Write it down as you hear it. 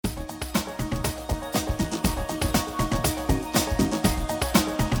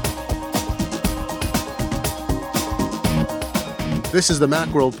This is the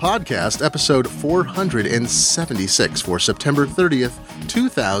Macworld Podcast, episode 476 for September 30th,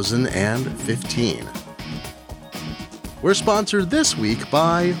 2015. We're sponsored this week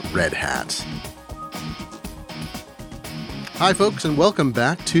by Red Hat. Hi, folks, and welcome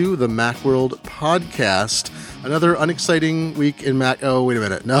back to the Macworld Podcast. Another unexciting week in Mac. Oh, wait a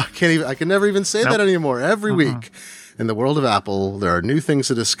minute. No, I can never even say that anymore. Every week in the world of Apple, there are new things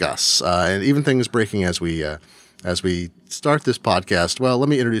to discuss, and even things breaking as we start this podcast. Well, let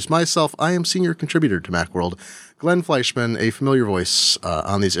me introduce myself. I am senior contributor to Macworld, Glenn Fleischman, a familiar voice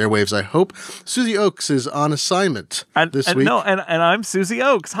on these airwaves. I hope Susie Oakes is on assignment this week. No, and I'm Susie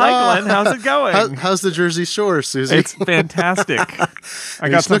Oakes. Hi, Glenn. How's it going? How's the Jersey Shore, Susie? It's fantastic. I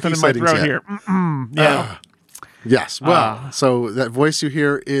got something in my throat here. Yeah. Yes. Well, so that voice you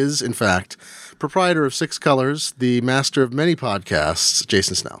hear is, in fact, proprietor of Six Colors, the master of many podcasts,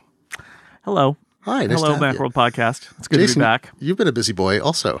 Jason Snell. Hello. Hi, nice Hello, to have Macworld Podcast. It's good Jason, to be back. You've been a busy boy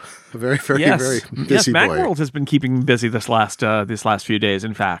also. A very, very, very busy yes, boy. Macworld has been keeping me busy this last few days,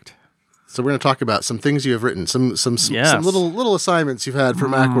 in fact. So we're going to talk about some things you have written, some little assignments you've had for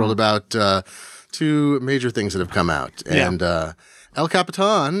Macworld about two major things that have come out. And El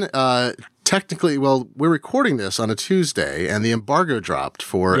Capitan, technically, well, we're recording this on a Tuesday, and the embargo dropped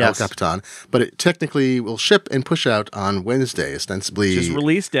for El Capitan, but it technically will ship and push out on Wednesday, ostensibly. Which is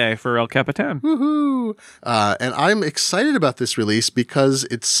release day for El Capitan. Woohoo! And I'm excited about this release because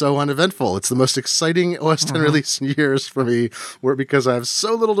it's so uneventful. It's the most exciting OS X release in years for me, because I have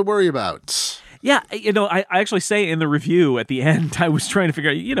so little to worry about. Yeah, I actually say in the review at the end, I was trying to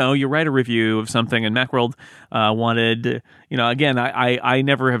figure out, you write a review of something, and Macworld wanted, again, I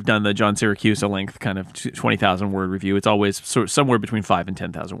never have done the John Syracuse length kind of 20,000 word review. It's always sort of somewhere between 5,000 and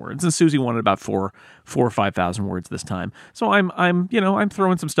 10,000 words, and Susie wanted about 4,000 or 5,000 words this time. So I'm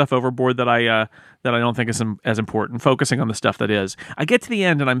throwing some stuff overboard that I don't think is as important, focusing on the stuff that is. I get to the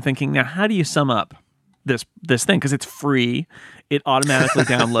end and I'm thinking, now how do you sum up this thing? Because it's free. It automatically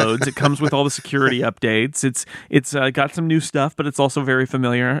downloads. It comes with all the security updates. It's got some new stuff, but it's also very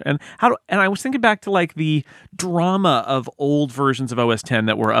familiar. And I was thinking back to like the drama of old versions of OS X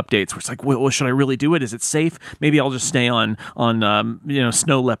that were updates. Where it's like, well, should I really do it? Is it safe? Maybe I'll just stay on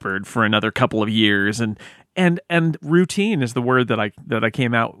Snow Leopard for another couple of years. And routine is the word that I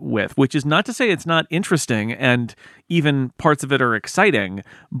came out with, which is not to say it's not interesting, and even parts of it are exciting,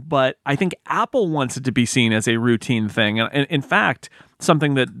 but I think Apple wants it to be seen as a routine thing. And in fact,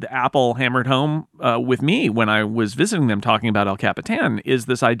 something that Apple hammered home with me when I was visiting them talking about El Capitan is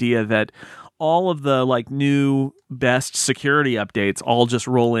this idea that all of the like new best security updates all just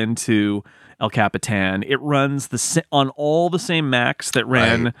roll into El Capitan. It runs on all the same Macs that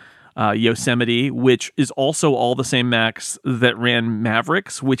ran. Right. Yosemite, which is also all the same Macs that ran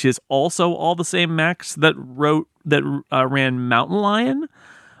Mavericks, which is also all the same Macs that ran Mountain Lion,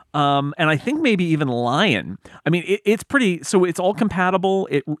 and I think maybe even Lion. I mean, it's pretty. So it's all compatible.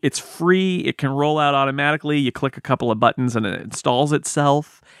 It's free. It can roll out automatically. You click a couple of buttons and it installs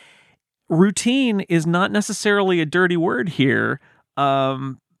itself. Routine is not necessarily a dirty word here.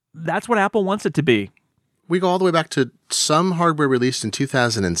 That's what Apple wants it to be. We go all the way back to some hardware released in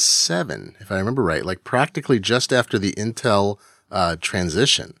 2007, if I remember right, like practically just after the Intel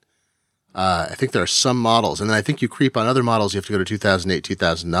transition. I think there are some models, and then I think you creep on other models, you have to go to 2008,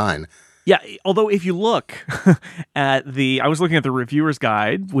 2009. Yeah, although if you look at I was looking at the reviewer's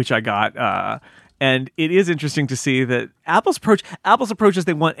guide, which I got, and it is interesting to see that Apple's approach is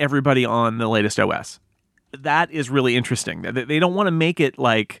they want everybody on the latest OS. That is really interesting. They don't want to make it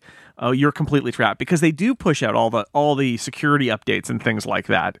like, oh, you're completely trapped, because they do push out all the security updates and things like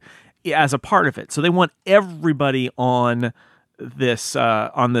that as a part of it. So they want everybody on this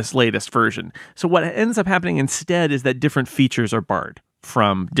latest version. So what ends up happening instead is that different features are barred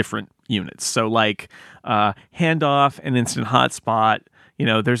from different units. So like handoff and instant hotspot.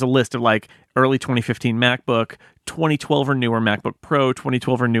 There's a list of like early 2015 MacBook, 2012 or newer MacBook Pro,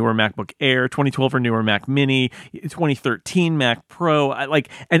 2012 or newer MacBook Air, 2012 or newer Mac Mini, 2013 Mac Pro,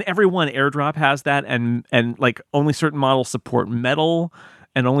 and every one AirDrop has that, and like only certain models support Metal,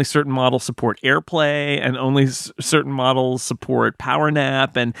 and only certain models support AirPlay, and only certain models support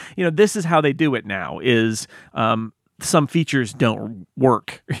PowerNap, and this is how they do it now. Is some features don't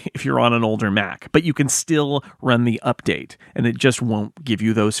work if you're on an older Mac, but you can still run the update and it just won't give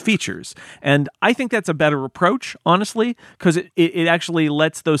you those features. And I think that's a better approach, honestly, because it actually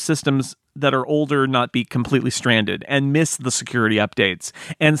lets those systems that are older not be completely stranded and miss the security updates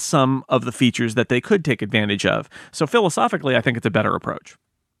and some of the features that they could take advantage of. So philosophically, I think it's a better approach.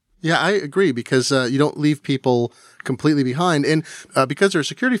 Yeah, I agree, because you don't leave people completely behind. And because there are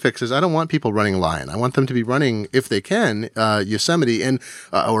security fixes, I don't want people running Lion. I want them to be running, if they can, Yosemite and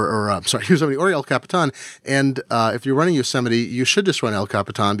Yosemite or El Capitan. And if you're running Yosemite, you should just run El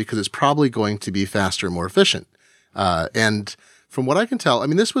Capitan, because it's probably going to be faster and more efficient. And from what I can tell, I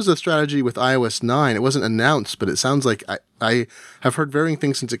mean, this was a strategy with iOS 9. It wasn't announced, but it sounds like I have heard varying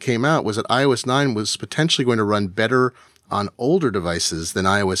things since it came out, was that iOS 9 was potentially going to run better on older devices than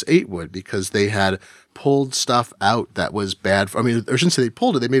iOS 8 would, because they had pulled stuff out that was bad. I shouldn't say they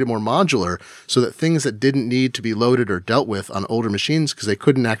pulled it. They made it more modular so that things that didn't need to be loaded or dealt with on older machines, because they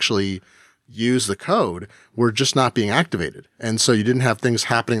couldn't actually use the code, were just not being activated. And so you didn't have things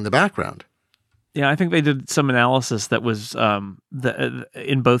happening in the background. Yeah, I think they did some analysis that was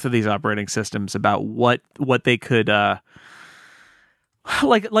in both of these operating systems about what they could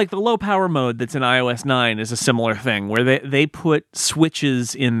like the low power mode that's in iOS 9 is a similar thing, where they put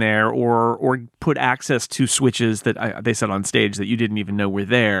switches in there or put access to switches that they said on stage that you didn't even know were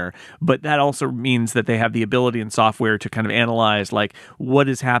there. But that also means that they have the ability in software to kind of analyze like what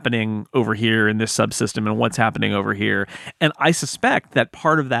is happening over here in this subsystem and what's happening over here. And I suspect that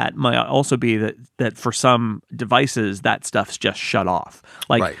part of that might also be that for some devices that stuff's just shut off.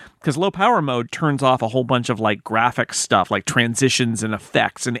 Like, right. Because low power mode turns off a whole bunch of like graphic stuff, like transitions and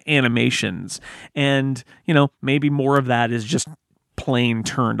effects and animations. And, maybe more of that is just plain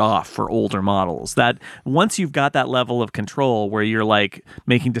turned off for older models. That once you've got that level of control where you're like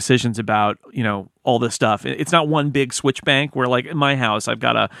making decisions about, all this stuff, it's not one big switch bank where like in my house, I've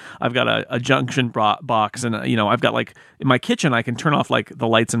got a junction box and, I've got like in my kitchen, I can turn off like the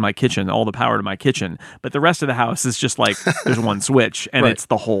lights in my kitchen, all the power to my kitchen. But the rest of the house is just like, there's one switch and right. It's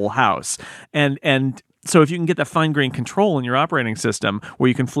the whole house. And so if you can get that fine-grained control in your operating system where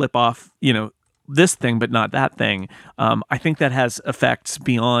you can flip off, this thing, but not that thing. I think that has effects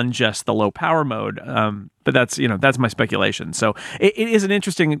beyond just the low power mode. But that's my speculation. So it is an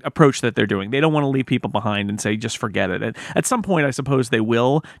interesting approach that they're doing. They don't want to leave people behind and say, just forget it. And at some point, I suppose they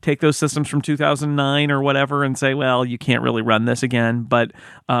will take those systems from 2009 or whatever and say, well, you can't really run this again. But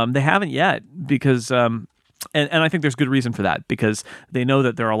they haven't yet because, and I think there's good reason for that, because they know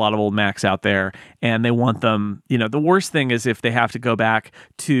that there are a lot of old Macs out there and they want them, the worst thing is if they have to go back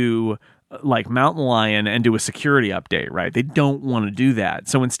to like Mountain Lion and do a security update, right? They don't want to do that.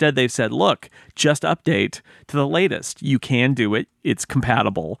 So instead they've said, look, just update to the latest. You can do it. It's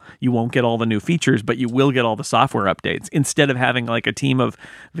compatible. You won't get all the new features, but you will get all the software updates, instead of having like a team of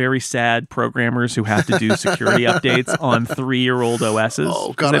very sad programmers who have to do security updates on 3-year-old OSs.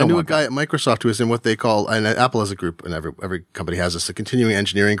 Oh, God. I knew a guy at Microsoft who was in what they call, and Apple has a group, and every company has this, a continuing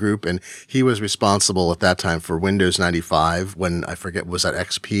engineering group, and he was responsible at that time for Windows 95 when, I forget, was that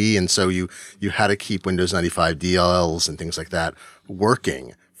XP? And so you had to keep Windows 95 DLLs and things like that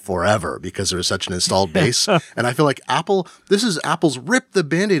working forever because there was such an installed base. And I feel like this is Apple's rip the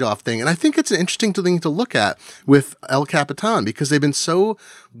Band-Aid off thing. And I think it's an interesting thing to look at with El Capitan, because they've been so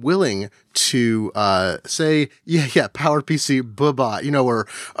willing to say, yeah, PowerPC, bye-bye, or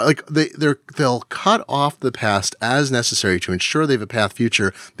like they'll cut off the past as necessary to ensure they have a path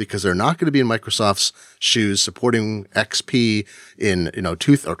future, because they're not going to be in Microsoft's shoes supporting XP in,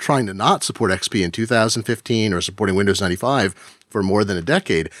 or trying to not support XP in 2015 or supporting Windows 95 for more than a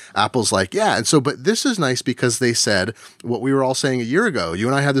decade. Apple's like, yeah. And so, but this is nice because they said what we were all saying a year ago. You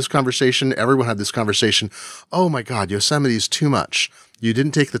and I had this conversation. Everyone had this conversation. Oh my God, Yosemite is too much. You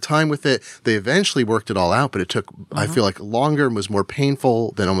didn't take the time with it. They eventually worked it all out, but it took, I feel like, longer and was more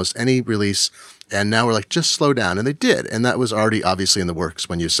painful than almost any release. And now we're like, just slow down. And they did. And that was already obviously in the works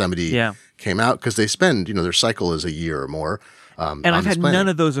when Yosemite came out, because they spend, their cycle is a year or more. And I've had none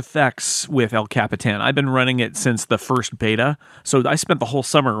of those effects with El Capitan. I've been running it since the first beta. So I spent the whole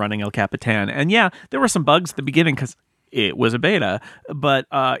summer running El Capitan. And yeah, there were some bugs at the beginning because it was a beta, but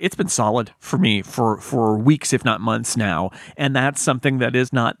it's been solid for me for weeks, if not months now. And that's something that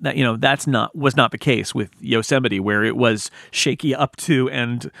is not, was not the case with Yosemite, where it was shaky up to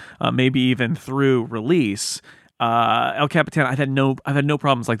and maybe even through release. El Capitan, I've had no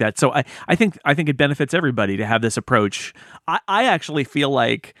problems like that. So I think it benefits everybody to have this approach. I actually feel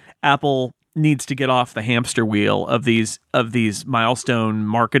like Apple needs to get off the hamster wheel of these milestone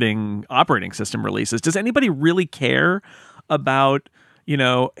marketing operating system releases. Does anybody really care about,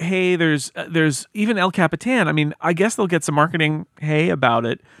 hey, there's even El Capitan? I mean, I guess they'll get some marketing, hey, about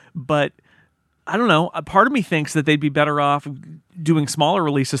it, but I don't know. A part of me thinks that they'd be better off doing smaller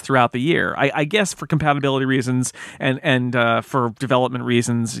releases throughout the year. I guess for compatibility reasons and for development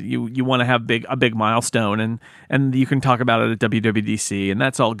reasons, you want to have a big milestone, and you can talk about it at WWDC, and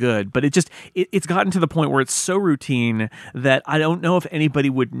that's all good. But it's gotten to the point where it's so routine that I don't know if anybody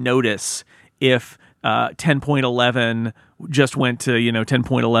would notice if 10.11 just went to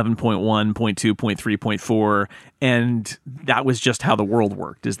 10.11.1, 0.2, 0.3, 0.4, and that was just how the world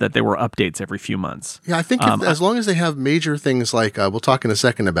worked, is that there were updates every few months. Yeah, I think as long as they have major things like we'll talk in a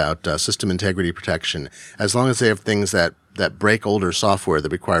second about system integrity protection, as long as they have things that break older software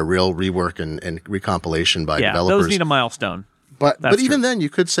that require real rework and recompilation by developers. Those need a milestone. But even then, you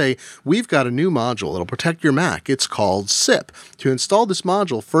could say, we've got a new module that'll protect your Mac. It's called SIP. To install this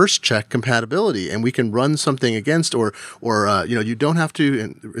module, first check compatibility, and we can run something against, or you don't have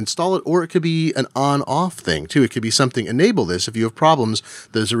to install it, or it could be an on-off thing, too. It could be something, enable this. If you have problems,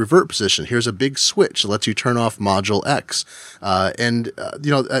 there's a revert position. Here's a big switch that lets you turn off module X.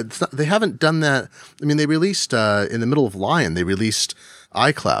 They haven't done that. I mean, they released, in the middle of Lion, they released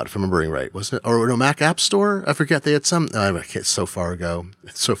iCloud, if I'm remembering right, wasn't it? Or no, Mac App Store? I forget. They had some. It's so far ago.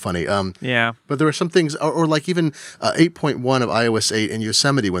 It's so funny. Yeah. But there were some things, or like even 8.1 of iOS 8 in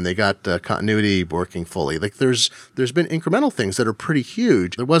Yosemite when they got continuity working fully. Like there's been incremental things that are pretty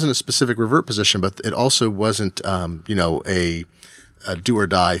huge. There wasn't a specific revert position, but it also wasn't a do or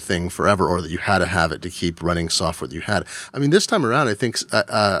die thing forever, or that you had to have it to keep running software that you had. I mean, this time around, I think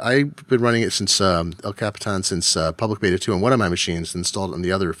I've been running it since El Capitan since public beta 2 on one of my machines, installed it on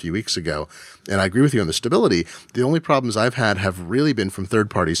the other a few weeks ago. And I agree with you on the stability. The only problems I've had have really been from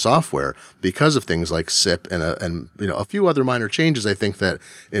third-party software because of things like SIP and a few other minor changes. I think that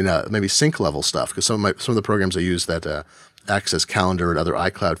in maybe sync level stuff, because some of the programs I use that Access Calendar and other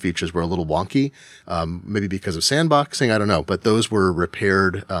iCloud features were a little wonky, maybe because of sandboxing. I don't know, but those were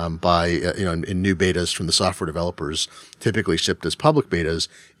repaired by in new betas from the software developers, typically shipped as public betas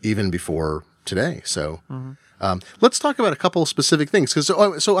even before today. So let's talk about a couple of specific things.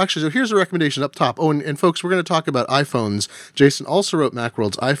 So here's a recommendation up top. Oh, and folks, we're going to talk about iPhones. Jason also wrote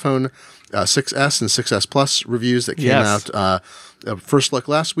Macworld's iPhone 6S and 6S Plus reviews that came out. First look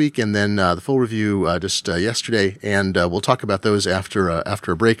last week, and then the full review just yesterday, and we'll talk about those after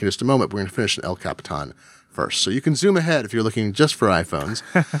a break in just a moment. We're going to finish in El Capitan first, so you can zoom ahead if you're looking just for iPhones.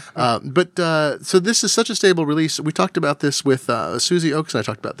 So this is such a stable release. We talked about this with Susie Oakes, and I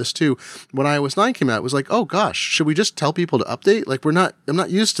talked about this too. When iOS 9 came out, it was like, oh gosh, should we just tell people to update? Like I'm not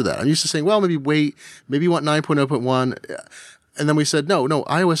used to that. I'm used to saying, well, maybe wait, maybe you want 9.0.1, and then we said, no,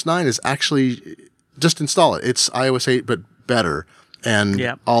 iOS 9 is actually just install it. It's iOS 8, but better,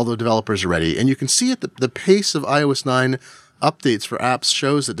 and all the developers are ready. And you can see at the pace of iOS 9 updates for apps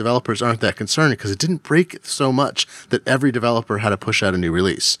shows that developers aren't that concerned because it didn't break so much that every developer had to push out a new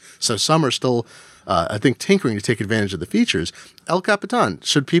release. So some are still, I think, tinkering to take advantage of the features. El Capitan,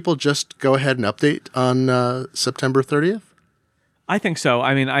 should people just go ahead and update on September 30th? I think so.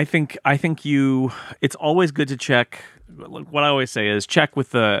 I mean, I think it's always good to check. What I always say is check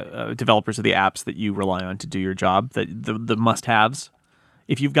with the developers of the apps that you rely on to do your job, the must-haves.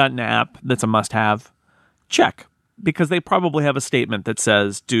 If you've got an app that's a must-have, check, because they probably have a statement that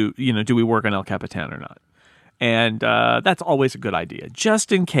says, do we work on El Capitan or not? And that's always a good idea,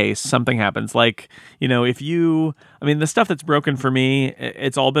 just in case something happens. Like, the stuff that's broken for me,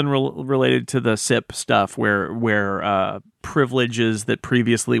 it's all been related to the SIP stuff where privileges that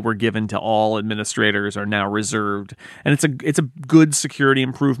previously were given to all administrators are now reserved. And it's a good security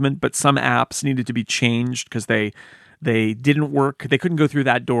improvement, but some apps needed to be changed because they didn't work. They couldn't go through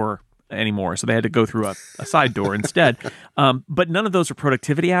that door anymore, so they had to go through a side door instead. But none of those are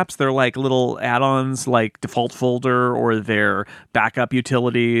productivity apps. They're like little add-ons like default folder, or they're backup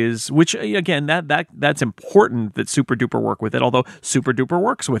utilities, which again, that's important that SuperDuper work with it, although SuperDuper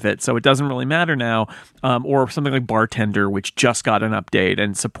works with it, so it doesn't really matter now. Or something like Bartender, which just got an update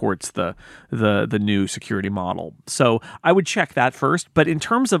and supports the new security model. So I would check that first. But in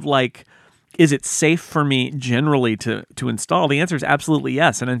terms of like, is it safe for me generally to install? The answer is absolutely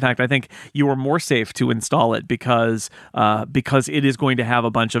yes. And in fact, I think you are more safe to install it because it is going to have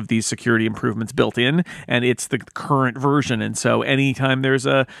a bunch of these security improvements built in, and it's the current version. And so anytime there's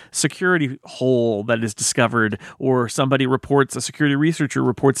a security hole that is discovered, or a security researcher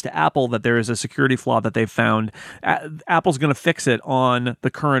reports to Apple that there is a security flaw that they've found, Apple's going to fix it on the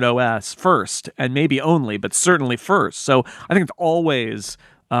current OS first, and maybe only, but certainly first. So I think it's always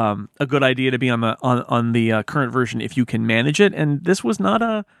a good idea to be on the current version if you can manage it. And this is not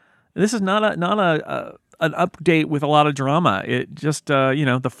a an update with a lot of drama. It just,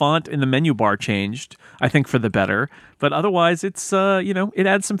 the font in the menu bar changed, I think, for the better. But otherwise, it's, it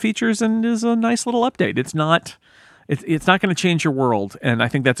adds some features and is a nice little update. It's not going to change your world, and I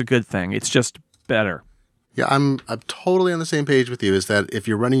think that's a good thing. It's just better. Yeah, I'm totally on the same page with you, is that if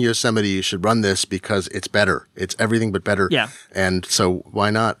you're running Yosemite, you should run this because it's better. It's everything but better. Yeah. And so why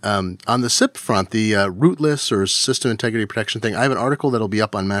not? On the SIP front, the rootless or system integrity protection thing, I have an article that'll be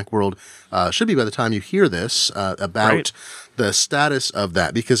up on Macworld, should be by the time you hear this, about the status of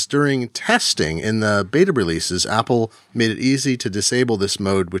that. Because during testing in the beta releases, Apple made it easy to disable this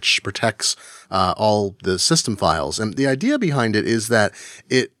mode, which protects all the system files. And the idea behind it is that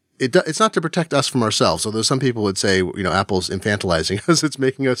it's not to protect us from ourselves, although some people would say, Apple's infantilizing us. It's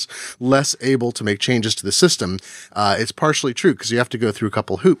making us less able to make changes to the system. It's partially true because you have to go through a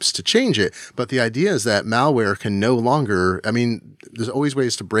couple hoops to change it. But the idea is that malware can no longer, there's always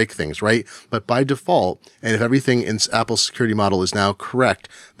ways to break things, right? But by default, and if everything in Apple's security model is now correct,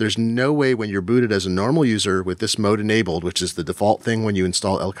 there's no way when you're booted as a normal user with this mode enabled, which is the default thing when you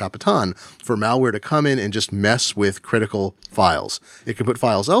install El Capitan, for malware to come in and just mess with critical files. It can put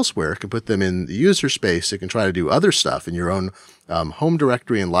files elsewhere. It can put them in the user space. It can try to do other stuff in your own home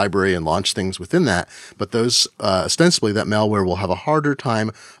directory and library and launch things within that. But those, ostensibly, that malware will have a harder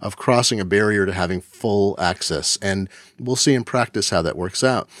time of crossing a barrier to having full access. And we'll see in practice how that works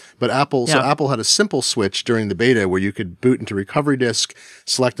out. But Apple had a simple switch during the beta where you could boot into recovery disk,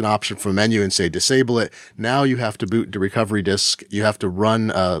 select an option from a menu and say disable it. Now you have to boot into recovery disk. You have to run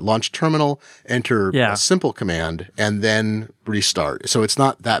launch terminal, enter a simple command, and then restart. So it's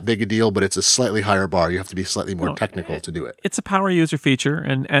not that big a deal, but it's a slightly higher bar. You have to be slightly more technical to do it. It's a power user feature,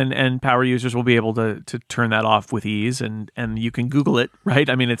 and power users will be able to turn that off with ease, and you can Google it, right?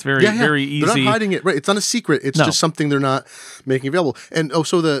 It's very very easy. They're not hiding it, right? It's not a secret. It's just something they're not making available. And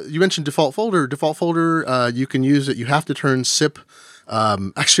you mentioned default folder. Default folder, you can use it. You have to turn SIP.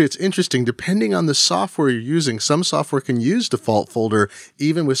 Actually, it's interesting. Depending on the software you're using, some software can use default folder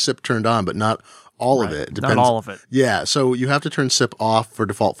even with SIP turned on, but not all of it. Depends. Not all of it. Yeah. So you have to turn SIP off for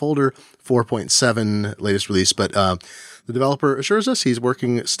default folder, 4.7 latest release. But the developer assures us he's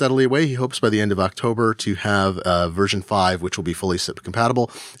working steadily away. He hopes by the end of October to have version 5, which will be fully SIP compatible.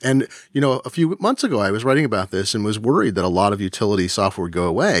 And, a few months ago, I was writing about this and was worried that a lot of utility software would go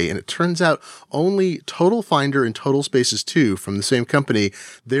away. And it turns out only Total Finder and Total Spaces 2 from the same company,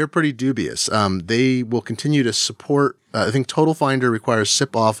 they're pretty dubious. They will continue to support, I think Total Finder requires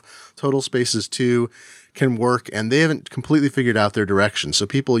SIP off, Total Spaces 2 can work, and they haven't completely figured out their direction. So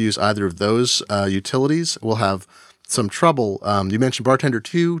people use either of those utilities will have some trouble. You mentioned Bartender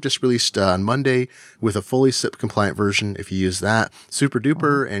 2 just released on Monday with a fully SIP compliant version. If you use that, Super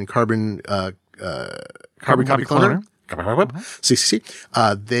Duper and Carbon Copy Cloner. CCC.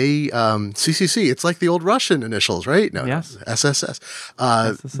 CCC. It's like the old Russian initials, right? No, yes. SSS.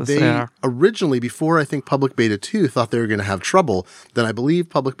 They originally, before I think Public Beta 2, thought they were going to have trouble. Then I believe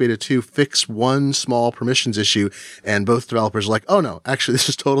Public Beta 2 fixed one small permissions issue, and both developers are like, oh no, actually this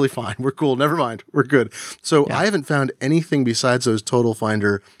is totally fine. We're cool. Never mind. We're good. So I haven't found anything besides those Total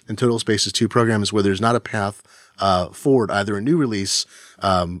Finder and Total Spaces 2 programs where there's not a path forward, either a new release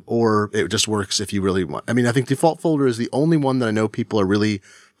or it just works if you really want. I think default folder is the only one that I know people are really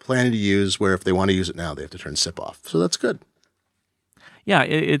planning to use, where if they want to use it now, they have to turn SIP off. So that's good. Yeah,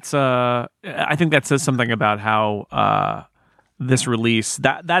 it's I think that says something about how this release,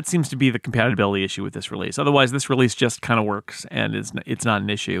 that seems to be the compatibility issue with this release. Otherwise, this release just kind of works and it's not an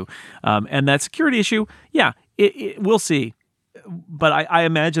issue. And that security issue, we'll see. But I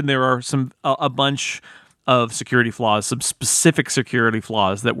imagine there are a bunch of security flaws, some specific security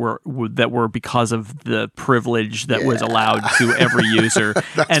flaws that were because of the privilege that was allowed to every user.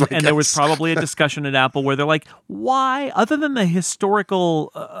 and there was probably a discussion at Apple where they're like, why, other than the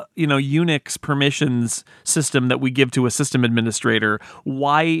historical Unix permissions system that we give to a system administrator,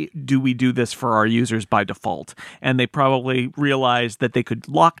 why do we do this for our users by default? And they probably realized that they could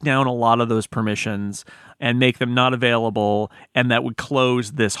lock down a lot of those permissions and make them not available, and that would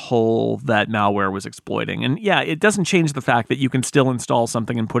close this hole that malware was exploiting. And it doesn't change the fact that you can still install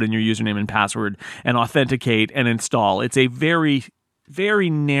something and put in your username and password and authenticate and install. It's a very,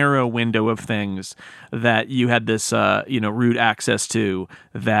 very narrow window of things that you had this, root access to,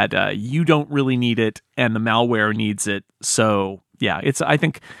 that you don't really need it, and the malware needs it. So I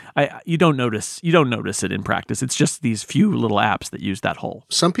think you don't notice it in practice. It's just these few little apps that use that hole.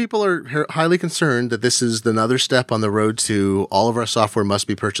 Some people are highly concerned that this is another step on the road to all of our software must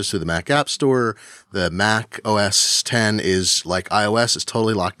be purchased through the Mac App Store. The Mac OS 10 is like iOS, it's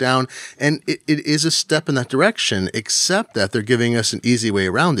totally locked down. And it is a step in that direction, except that they're giving us an easy way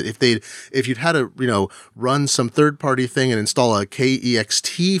around it. If you'd had to, run some third-party thing and install a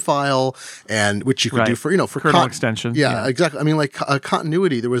KEXT file, and which you could do for kernel extension. Yeah, exactly. I mean, like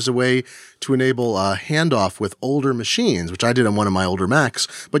continuity, there was a way to enable handoff with older machines, which I did on one of my older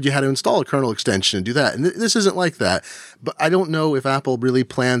Macs, but you had to install a kernel extension and do that. And this isn't like that. But I don't know if Apple really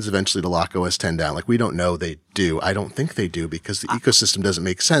plans eventually to lock OS 10 down. Like, we don't know they do. I don't think they do, because the ecosystem doesn't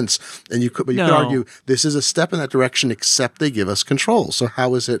make sense. And you could argue this is a step in that direction, except they give us control. So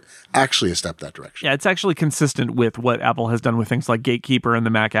how is it actually a step that direction? Yeah, it's actually consistent with what Apple has done with things like Gatekeeper and the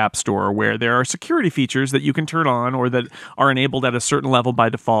Mac App Store, where there are security features that you can turn on or that are enabled at a certain level by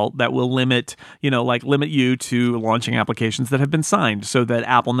default that will limit you to launching applications that have been signed, so that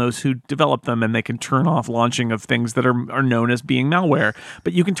Apple knows who developed them and they can turn off launching of things that are known as being malware.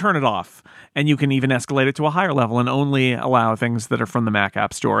 But you can turn it off, and you can even escalate it to a higher level and only allow things that are from the Mac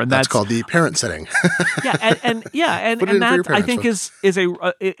App Store. And that's called the parent setting. and that I think is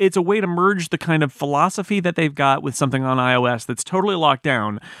a way to merge the kind of philosophy that they've got with something on iOS that's totally locked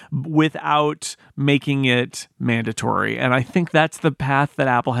down without making it mandatory. And I think that's the path that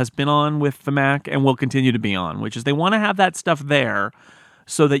Apple has been on with the Mac and will continue to be on, which is they want to have that stuff there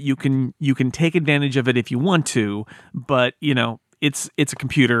so that you can take advantage of it if you want to, but it's a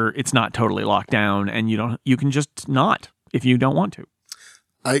computer. It's not totally locked down, and you can just not if you don't want to.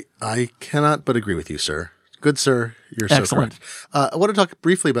 I cannot but agree with you, sir. Good, sir. You're Excellent. So correct. I want to talk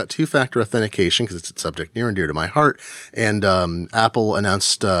briefly about two-factor authentication, because it's a subject near and dear to my heart. And Apple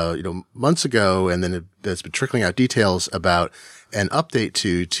announced months ago, and then it's been trickling out details about an update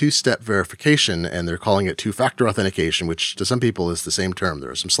to two-step verification, and they're calling it two-factor authentication, which to some people is the same term.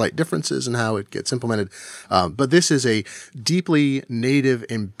 There are some slight differences in how it gets implemented. But this is a deeply native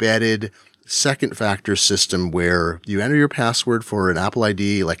embedded second factor system where you enter your password for an Apple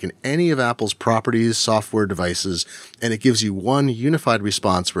ID, like in any of Apple's properties, software devices, and it gives you one unified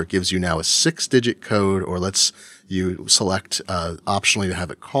response where it gives you now a 6-digit code, or lets you select optionally to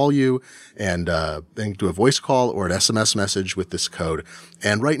have it call you and then do a voice call or an SMS message with this code.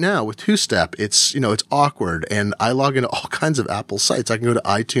 And right now with two-step, it's awkward. And I log into all kinds of Apple sites. I can go to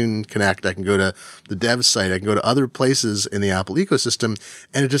iTunes Connect. I can go to the dev site. I can go to other places in the Apple ecosystem,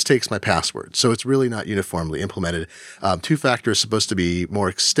 and it just takes my password. So it's really not uniformly implemented. Two-factor is supposed to be more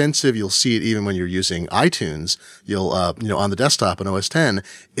extensive. You'll see it even when you're using iTunes. You'll, on the desktop on OS 10,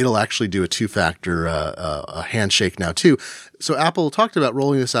 it'll actually do a two-factor a handshake now too. So Apple talked about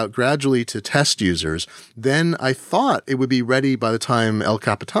rolling this out gradually to test users. Then I thought it would be ready by the time El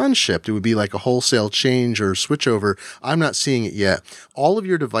Capitan shipped. It would be like a wholesale change or switchover. I'm not seeing it yet. All of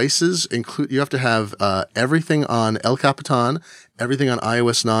your devices you have to have everything on El Capitan, everything on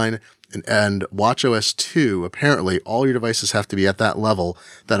iOS 9, and watchOS 2. Apparently, all your devices have to be at that level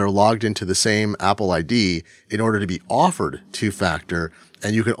that are logged into the same Apple ID in order to be offered two-factor.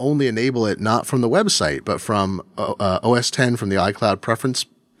 And you can only enable it not from the website, but from OS 10 from the iCloud preference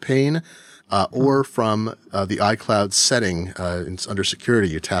pane, or from the iCloud setting under security.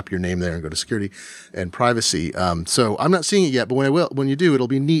 You tap your name there and go to security and privacy. So I'm not seeing it yet, but when you do, it'll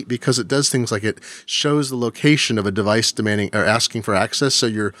be neat because it does things like it shows the location of a device demanding or asking for access. So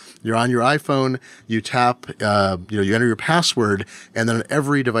you're on your iPhone, you tap, you enter your password, and then on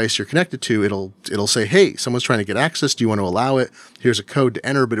every device you're connected to, it'll say, hey, someone's trying to get access. Do you want to allow it? Here's a code to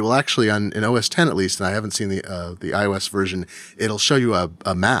enter, but it will actually in OS 10 at least, and I haven't seen the iOS version, it'll show you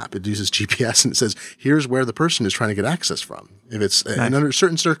a map. It uses GPS and it says, here's where the person is trying to get access from. If it's nice. And under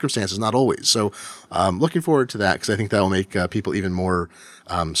certain circumstances, not always. So looking forward to that because I think that will make people even more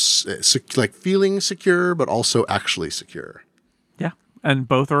like feeling secure, but also actually secure. Yeah, and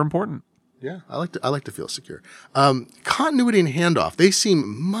both are important. Yeah, I like to feel secure. Continuity and handoff, they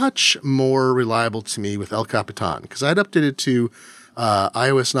seem much more reliable to me with El Capitan because I'd updated to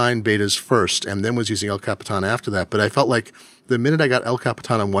iOS 9 betas first and then was using El Capitan after that. But I felt like the minute I got El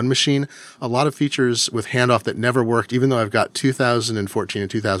Capitan on one machine, a lot of features with handoff that never worked, even though I've got 2014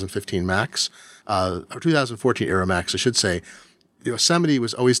 and 2015 Macs, or 2014 era Macs, I should say, Yosemite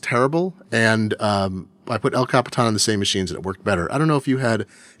was always terrible, and I put El Capitan on the same machines and it worked better. I don't know if you had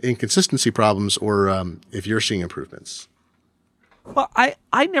inconsistency problems or if you're seeing improvements. Well,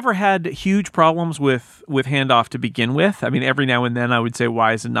 I never had huge problems with handoff to begin with. I mean, every now and then I would say,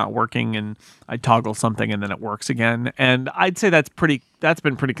 why is it not working? And I toggle something and then it works again. And I'd say that's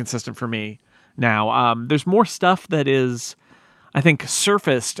been pretty consistent for me now. There's more stuff that is, I think,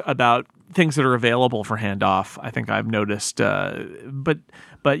 surfaced about things that are available for handoff. I think I've noticed, but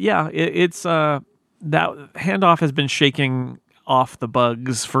yeah, it's that handoff has been shaking off the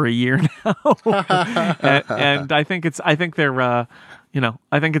bugs for a year now, and I think they're.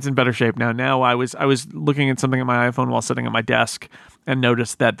 I think it's in better shape now. Now I was looking at something on my iPhone while sitting at my desk and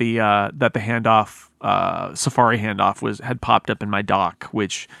noticed that the handoff Safari handoff had popped up in my dock,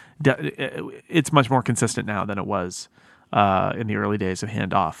 which it's much more consistent now than it was in the early days of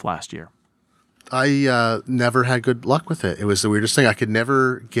handoff last year. I never had good luck with it. It was the weirdest thing. I could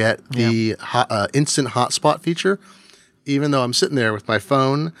never get the instant hotspot feature, even though I'm sitting there with my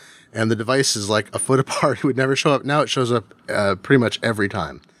phone and the device is like a foot apart. It would never show up. Now it shows up pretty much every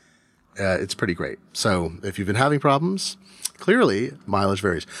time. It's pretty great. So if you've been having problems, clearly mileage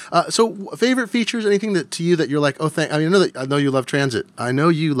varies. So favorite features, anything that to you that you're like, oh, I know you love transit. I know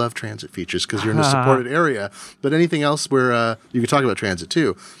you love transit features because you're in a supported area. But anything else where you could talk about transit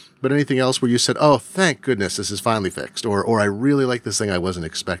too? But anything else where you said, oh, thank goodness this is finally fixed, or I really like this thing I wasn't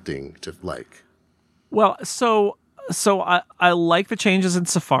expecting to like? Well, so I like the changes in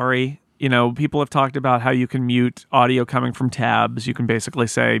Safari. People have talked about how you can mute audio coming from tabs. You can basically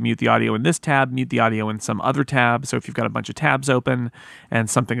say mute the audio in this tab, mute the audio in some other tab. So if you've got a bunch of tabs open and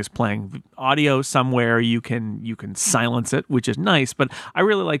something is playing audio somewhere, you can silence it, which is nice. But I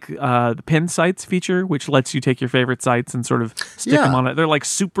really like the pinned sites feature, which lets you take your favorite sites and sort of stick them on it. They're like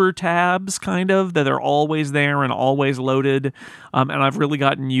super tabs, kind of, that are always there and always loaded. And I've really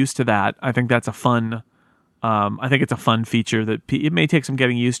gotten used to that. I think that's a fun. I think it's a fun feature that it may take some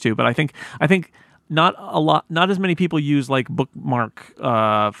getting used to, but I think not as many people use like bookmark,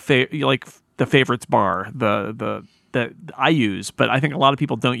 like the favorites bar, that I use, but I think a lot of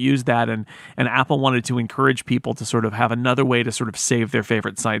people don't use that, and Apple wanted to encourage people to sort of have another way to sort of save their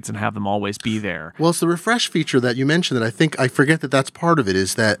favorite sites and have them always be there. Well, it's the refresh feature that you mentioned that I forget that that's part of it,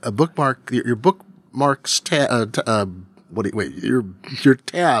 is that a bookmark, your bookmarks your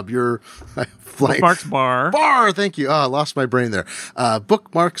tab, your bookmarks bar. Thank you. I lost my brain there.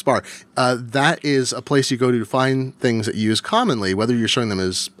 Bookmarks bar. That is a place you go to find things that you use commonly, whether you're showing them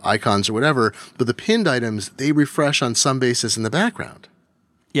as icons or whatever. But the pinned items, they refresh on some basis in the background.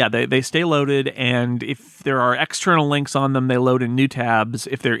 Yeah, they stay loaded, and if there are external links on them, they load in new tabs.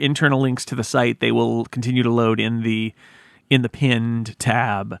 If they're internal links to the site, they will continue to load in the pinned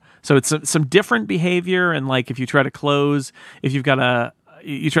tab. So it's some different behavior. And like if you try to close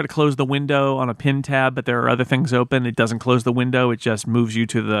the window on a pinned tab, but there are other things open, it doesn't close the window. It just moves you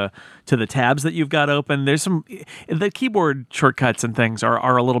to the tabs that you've got open. There's the keyboard shortcuts and things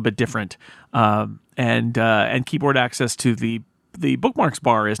are a little bit different. And keyboard access to the bookmarks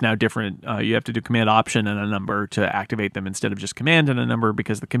bar is now different. You have to do Command Option and a number to activate them instead of just Command and a number,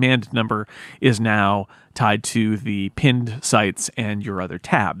 because the Command number is now tied to the pinned sites and your other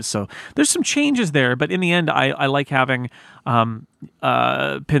tabs. So there's some changes there, but in the end, I like having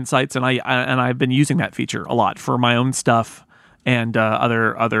pinned sites, and I've been using that feature a lot for my own stuff and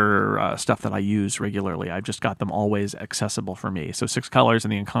other stuff that I use regularly. I've just got them always accessible for me. So 6 colors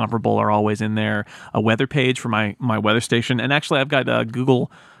and the incomparable are always in there. A weather page for my weather station. And actually, I've got a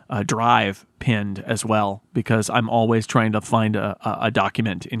Google Drive pinned as well, because I'm always trying to find a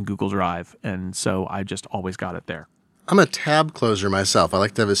document in Google Drive. And so I just always got it there. I'm a tab closer myself. I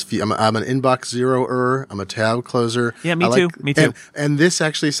like to have his feet. I'm an inbox zeroer. I'm a tab closer. Yeah, me too. Me too. And this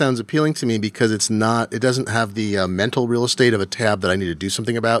actually sounds appealing to me because it doesn't have the mental real estate of a tab that I need to do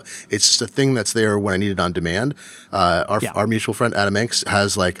something about. It's just a thing that's there when I need it on demand. Our mutual friend Adam Enks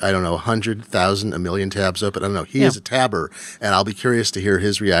has 100,000, a million tabs open. I don't know. He is a tabber, and I'll be curious to hear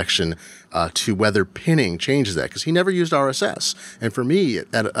his reaction to whether pinning changes that, because he never used RSS. And for me,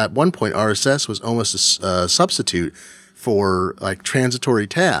 at one point, RSS was almost a substitute for transitory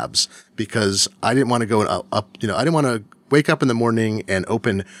tabs, because I didn't want to go up. I didn't want to wake up in the morning and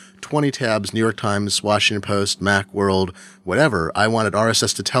open 20 tabs, New York Times, Washington Post, Macworld, whatever. I wanted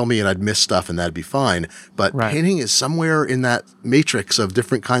RSS to tell me, and I'd miss stuff, and that'd be fine. But pinning is somewhere in that matrix of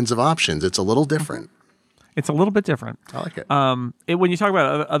different kinds of options. It's a little different. It's a little bit different. I like it. When you talk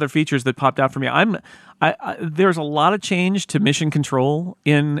about other features that popped out for me, there's a lot of change to mission control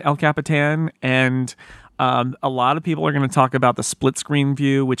in El Capitan, and a lot of people are going to talk about the split screen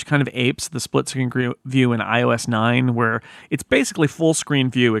view, which kind of apes the split screen view in iOS 9, where it's basically full screen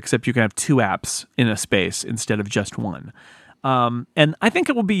view, except you can have 2 apps in a space instead of just one. And I think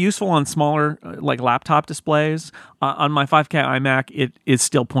it will be useful on smaller, laptop displays. On my 5K iMac, it is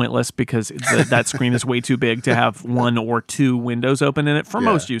still pointless because that screen is way too big to have 1 or 2 windows open in it for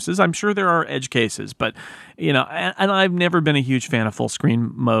most uses. I'm sure there are edge cases, but and I've never been a huge fan of full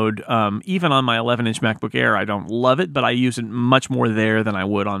screen mode. Even on my 11-inch MacBook Air, I don't love it, but I use it much more there than I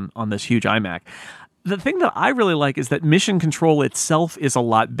would on this huge iMac. the thing that I really like is that mission control itself is a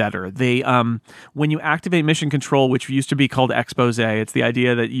lot better. They, when you activate mission control, which used to be called expose, it's the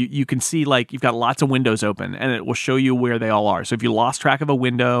idea that you can see like you've got lots of windows open and it will show you where they all are. So if you lost track of a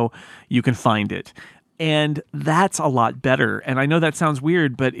window, you can find it. And that's a lot better. And I know that sounds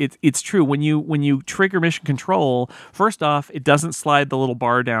weird, but it's true. When you trigger mission control, first off, it doesn't slide the little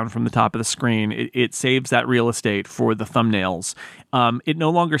bar down from the top of the screen. It saves that real estate for the thumbnails. It no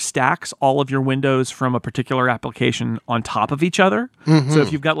longer stacks all of your windows from a particular application on top of each other. Mm-hmm. So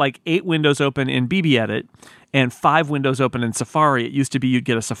if you've got like 8 windows open in BBEdit and 5 windows open in Safari, it used to be you'd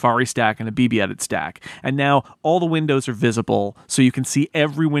get a Safari stack and a BBEdit stack. And now all the windows are visible, so you can see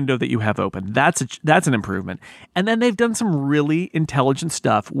every window that you have open. That's an improvement. And then they've done some really intelligent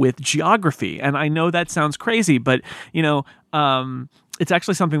stuff with geography. And I know that sounds crazy, but it's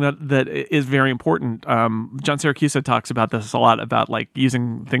actually something that is very important. John Siracusa talks about this a lot, about like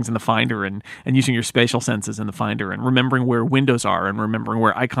using things in the Finder and using your spatial senses in the Finder and remembering where windows are and remembering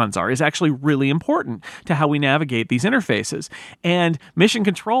where icons are is actually really important to how we navigate these interfaces. And Mission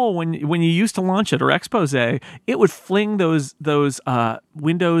Control, when you used to launch it, or Expose, it would fling those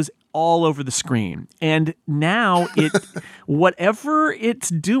windows all over the screen. And now whatever it's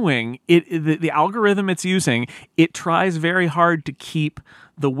doing, the algorithm it's using, it tries very hard to keep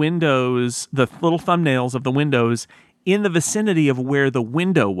the windows, the little thumbnails of the windows, in the vicinity of where the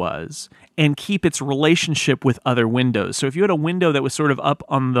window was and keep its relationship with other windows. So if you had a window that was sort of up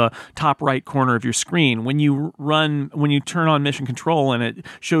on the top right corner of your screen, when you turn on Mission Control and it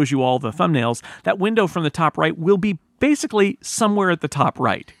shows you all the thumbnails, that window from the top right will be basically somewhere at the top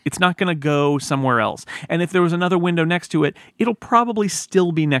right. It's not going to go somewhere else. And if there was another window next to it, it'll probably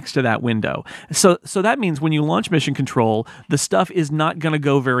still be next to that window. So that means when you launch Mission Control, the stuff is not going to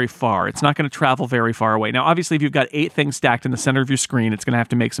go very far. It's not going to travel very far away. Now, obviously, if you've got 8 things stacked in the center of your screen, it's going to have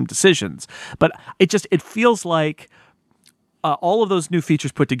to make some decisions. But it feels like all of those new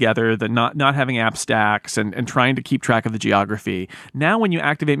features put together, the not having app stacks and trying to keep track of the geography. Now when you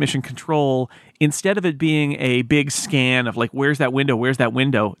activate Mission Control, instead of it being a big scan of like, where's that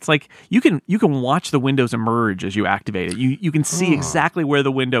window, it's like you can watch the windows emerge as you activate it. You can see exactly where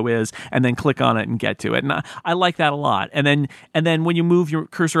the window is and then click on it and get to it. And I like that a lot. And then when you move your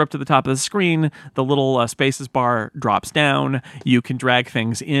cursor up to the top of the screen, the little spaces bar drops down. You can drag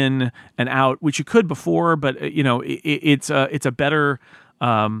things in and out, which you could before, but it's a better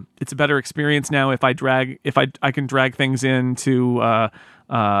experience now. If I can drag things into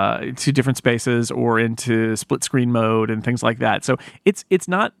to different spaces or into split screen mode and things like that. So it's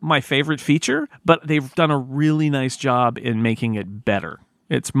not my favorite feature, but they've done a really nice job in making it better.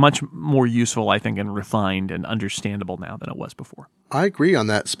 It's much more useful, I think, and refined and understandable now than it was before. I agree on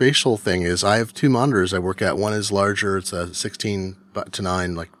that spatial thing. I have 2 monitors I work at. One is larger. It's a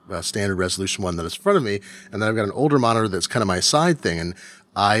 16:9, like a standard resolution one that is in front of me. And then I've got an older monitor that's kind of my side thing. And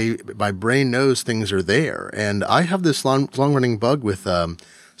my brain knows things are there. And I have this long running bug with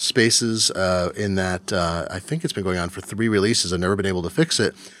spaces in that I think it's been going on for 3 releases. I've never been able to fix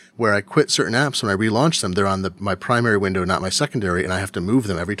it, where I quit certain apps when I relaunch them. They're on my primary window, not my secondary, and I have to move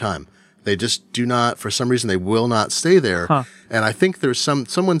them every time. They just do not, for some reason, they will not stay there. Huh. And I think there's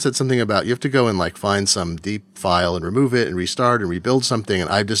someone said something about you have to go and like find some deep file and remove it and restart and rebuild something.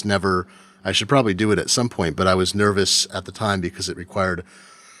 And I've just never, I should probably do it at some point, but I was nervous at the time because it required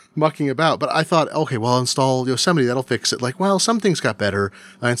mucking about. But I thought, okay, well, I'll install Yosemite, that'll fix it. Like, well, some things got better.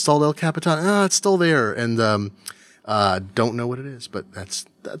 I installed El Capitan, it's still there. And don't know what it is, but that's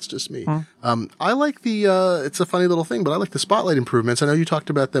just me. I like it's a funny little thing, but I like the spotlight improvements. I know you talked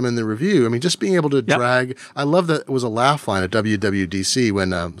about them in the review. I mean, just being able to drag, I love that it was a laugh line at WWDC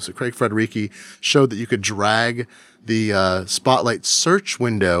when Craig Federighi showed that you could drag the spotlight search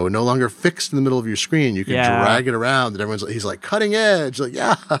window, no longer fixed in the middle of your screen. You can drag it around, and he's like cutting edge, like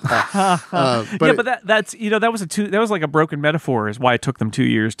but that's that was like a broken metaphor. Is why it took them 2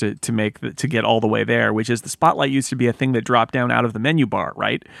 years to get all the way there. Which is the spotlight used to be a thing that dropped down out of the menu bar,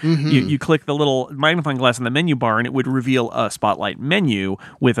 right? Mm-hmm. You click the little magnifying glass in the menu bar, and it would reveal a spotlight menu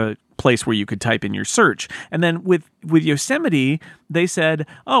with a place where you could type in your search. And then with Yosemite, they said,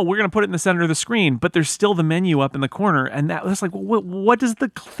 oh, we're going to put it in the center of the screen, but there's still the menu up in the corner. And that was like, what does the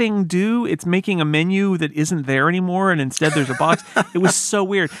thing do? It's making a menu that isn't there anymore, and instead there's a box. It was so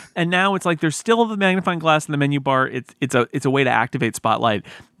weird. And now it's like there's still the magnifying glass in the menu bar. It's a way to activate Spotlight.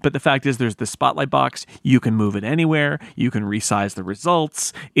 But the fact is, there's the Spotlight box. You can move it anywhere. You can resize the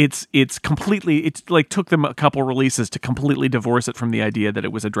results. It's like took them a couple releases to completely divorce it from the idea that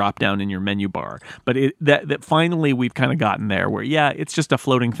it was a drop down in your menu bar. But that finally we've kind of gotten there where, it's just a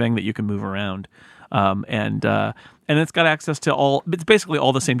floating thing that you can move around. And it's got access to it's basically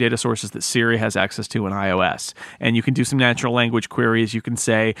all the same data sources that Siri has access to in iOS. And you can do some natural language queries. You can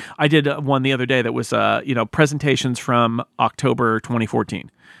say, I did one the other day that was, presentations from October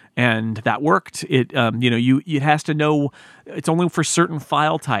 2014. And that worked. It it has to know it's only for certain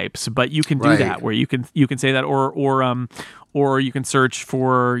file types, but you can do that where you can say that, or you can search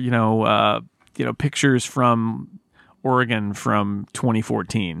for pictures from Oregon from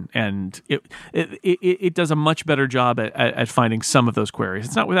 2014, and it does a much better job at finding some of those queries.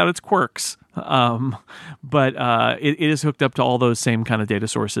 It's not without its quirks, but it is hooked up to all those same kind of data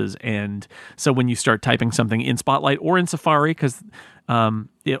sources. And so when you start typing something in Spotlight or in Safari, because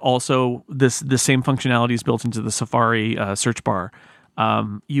it also the same functionality is built into the Safari search bar,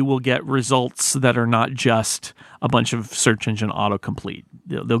 you will get results that are not just a bunch of search engine autocomplete.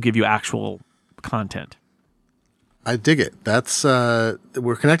 They'll give you actual content. I dig it. That's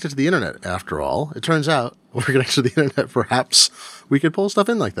we're connected to the internet after all. It turns out we're connected to the internet. Perhaps we could pull stuff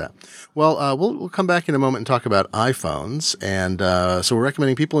in like that. Well, we'll come back in a moment and talk about iPhones. And so we're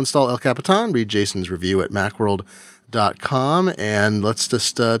recommending people install El Capitan. Read Jason's review at macworld.com. And let's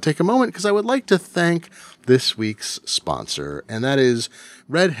just take a moment because I would like to thank this week's sponsor, and that is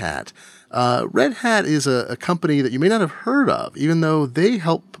Red Hat. Red Hat is a company that you may not have heard of, even though they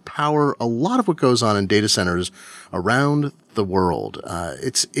help power a lot of what goes on in data centers around the world.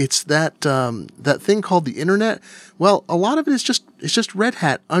 It's that thing called the internet. Well, a lot of it is just Red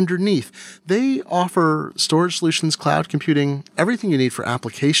Hat underneath. They offer storage solutions, cloud computing, everything you need for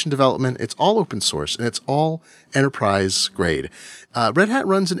application development. It's all open source and it's all enterprise grade. Red Hat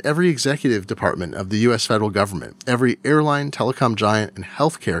runs in every executive department of the U.S. federal government, every airline, telecom giant, and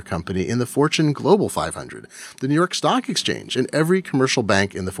healthcare company in the Fortune Global 500, the New York Stock Exchange, and every commercial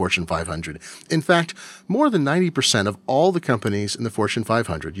bank in the Fortune 500. In fact, more than 90% of all the companies in the Fortune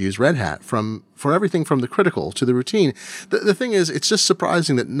 500 use Red Hat for everything from the critical to the routine. The thing is, it's just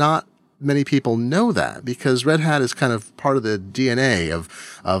surprising that not many people know that, because Red Hat is kind of part of the DNA of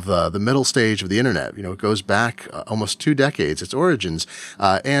the middle stage of the internet. It goes back almost 2 decades, its origins,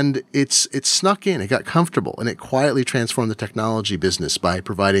 and it's snuck in. It got comfortable, and it quietly transformed the technology business by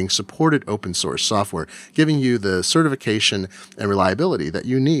providing supported open source software, giving you the certification and reliability that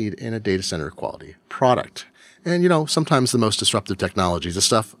you need in a data center quality product. And, sometimes the most disruptive technology is the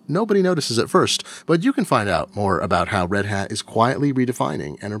stuff nobody notices at first. But you can find out more about how Red Hat is quietly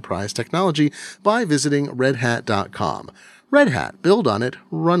redefining enterprise technology by visiting redhat.com. Red Hat, build on it,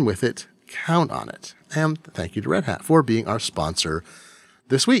 run with it, count on it. And thank you to Red Hat for being our sponsor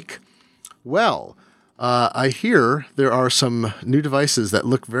this week. Well, I hear there are some new devices that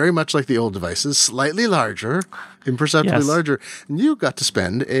look very much like the old devices, slightly larger, imperceptibly larger. And you got to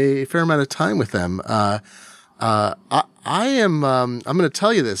spend a fair amount of time with them. I'm going to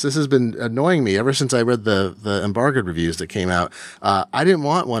tell you this. This has been annoying me ever since I read the embargoed reviews that came out. I didn't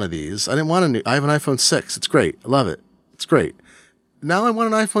want one of these. I have an iPhone 6. It's great. I love it. It's great. Now I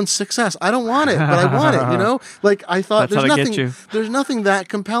want an iPhone 6S. I don't want it, but I want it, Like, I thought there's nothing that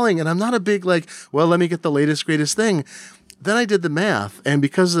compelling, and I'm not a big, let me get the latest, greatest thing. Then I did the math, and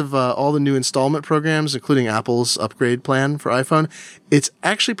because of all the new installment programs, including Apple's upgrade plan for iPhone, it's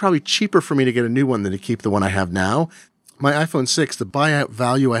actually probably cheaper for me to get a new one than to keep the one I have now. My iPhone 6, the buyout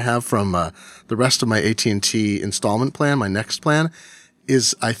value I have from the rest of my AT&T installment plan, my next plan,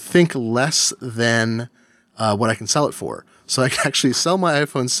 is, I think, less than what I can sell it for. So I can actually sell my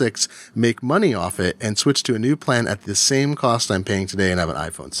iPhone 6, make money off it, and switch to a new plan at the same cost I'm paying today and have an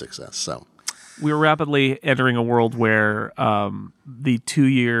iPhone 6S. So we're rapidly entering a world where the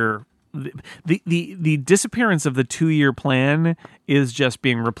 2-year, the disappearance of the 2-year plan is just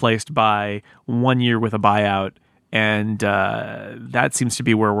being replaced by 1 year with a buyout, and that seems to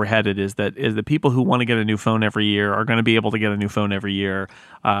be where we're headed. Is the people who want to get a new phone every year are going to be able to get a new phone every year,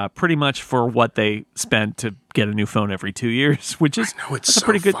 pretty much for what they spent to get a new phone every 2 years, which is it's so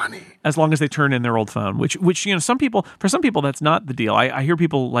pretty good. Funny. As long as they turn in their old phone, which for some people that's not the deal. I hear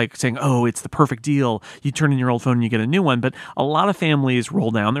people saying, "Oh, it's the perfect deal. You turn in your old phone and you get a new one." But a lot of families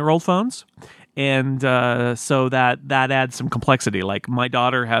roll down their old phones, and so that adds some complexity. Like, my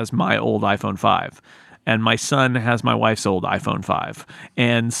daughter has my old iPhone 5. And my son has my wife's old iPhone 5.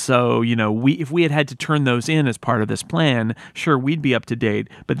 And so, if we had to turn those in as part of this plan, sure, we'd be up to date.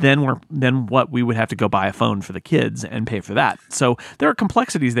 But then we would have to go buy a phone for the kids and pay for that. So there are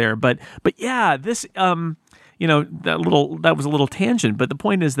complexities there. But yeah, this, that was a little tangent. But the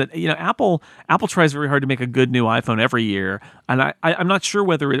point is that, Apple tries very hard to make a good new iPhone every year. And I'm not sure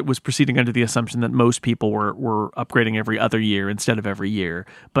whether it was proceeding under the assumption that most people were upgrading every other year instead of every year.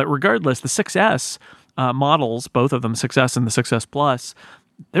 But regardless, the 6S models, both of them, 6S and the 6S Plus,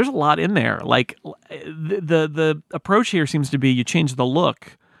 there's a lot in there. Like the approach here seems to be you change the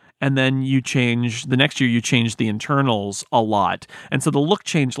look, and then the next year you change the internals a lot. And so the look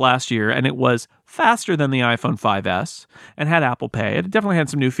changed last year, and it was faster than the iPhone 5S and had Apple Pay. It definitely had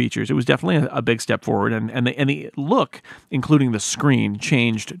some new features. It was definitely a big step forward, and the look, including the screen,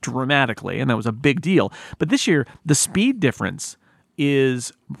 changed dramatically, and that was a big deal. But this year, the speed difference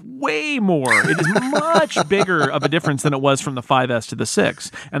is way more. It is much bigger of a difference than it was from the 5S to the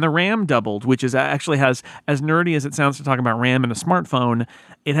 6. And the RAM doubled, which is actually has, as nerdy as it sounds to talk about RAM in a smartphone,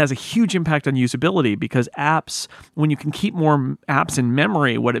 it has a huge impact on usability, because apps, when you can keep more apps in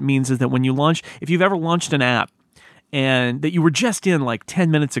memory, what it means is that when you launch, if you've ever launched an app and that you were just in like 10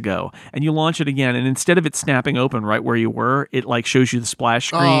 minutes ago, and you launch it again, and instead of it snapping open right where you were, it like shows you the splash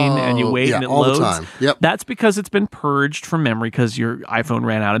screen, and you wait and it all loads. The time. Yep. That's because it's been purged from memory, because your iPhone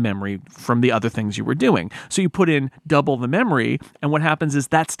ran out of memory from the other things you were doing. So you put in double the memory, and what happens is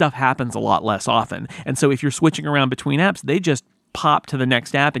that stuff happens a lot less often. And so if you're switching around between apps, they just pop to the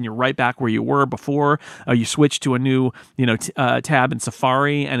next app, and you're right back where you were before. You switch to a new, tab in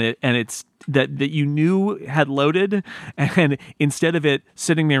Safari, and it's that you knew had loaded, and instead of it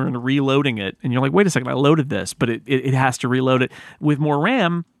sitting there and reloading it, and you're like, wait a second, I loaded this, but it has to reload it. With more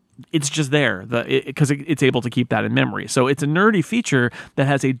RAM, it's just there because it's able to keep that in memory. So it's a nerdy feature that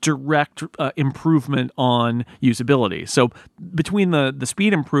has a direct improvement on usability. So between the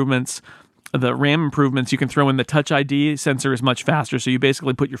speed improvements, the RAM improvements, you can throw in the Touch ID sensor is much faster. So you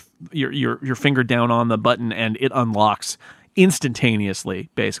basically put your finger down on the button and it unlocks instantaneously.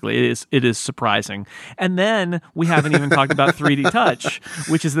 Basically, it is surprising. And then we haven't even talked about 3D Touch,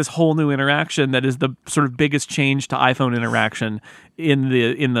 which is this whole new interaction that is the sort of biggest change to iPhone interaction in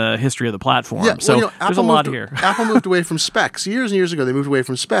the history of the platform. Yeah, so there's a lot here. Apple moved away from specs years and years ago. They moved away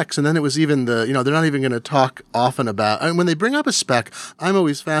from specs, and then it was even they're not even going to talk often about. And when they bring up a spec, I'm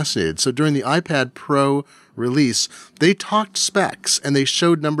always fascinated. So during the iPad Pro release, they talked specs and they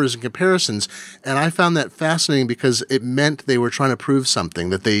showed numbers and comparisons, and I found that fascinating because it meant they were trying to prove something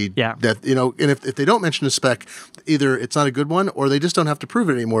that and if they don't mention a spec, either it's not a good one or they just don't have to prove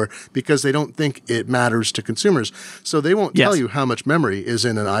it anymore because they don't think it matters to consumers. So they won't tell you how much memory is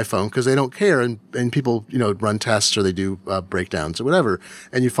in an iPhone because they don't care, and people run tests or they do breakdowns or whatever,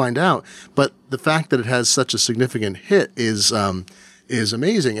 and you find out. But the fact that it has such a significant hit is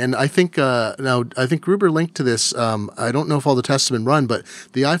amazing. And I think I think Gruber linked to this. I don't know if all the tests have been run, but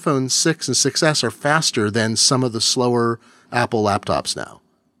the iPhone 6 and 6S are faster than some of the slower Apple laptops now.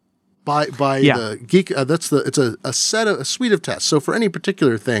 By the geek, it's a suite of tests. So for any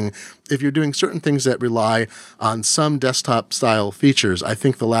particular thing, if you're doing certain things that rely on some desktop style features, I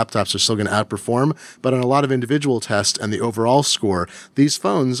think the laptops are still going to outperform. But on a lot of individual tests and the overall score, these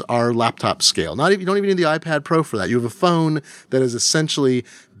phones are laptop scale. You don't even need the iPad Pro for that. You have a phone that is essentially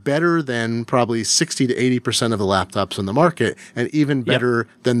better than probably 60 to 80% of the laptops on the market, and even better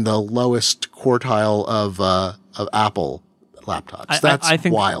than the lowest quartile of Apple laptops. I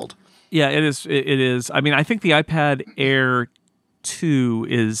think wild. Yeah, it is. It is. I mean, I think the iPad Air 2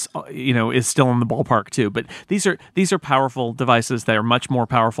 is still in the ballpark too. But these are powerful devices that are much more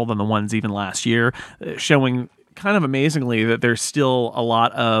powerful than the ones even last year, showing kind of amazingly that there's still a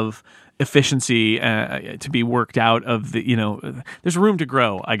lot of efficiency to be worked out of there's room to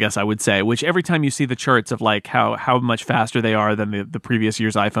grow, I guess I would say, which every time you see the charts of like how much faster they are than the previous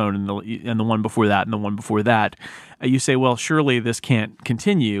year's iPhone and the one before that and the one before that, you say, well, surely this can't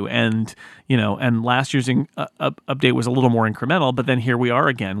continue. And last year's update was a little more incremental, but then here we are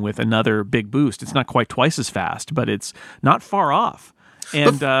again with another big boost. It's not quite twice as fast, but it's not far off.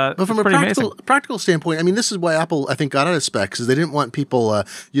 And but from a practical standpoint, I mean, this is why Apple, I think, got out of specs, is they didn't want people.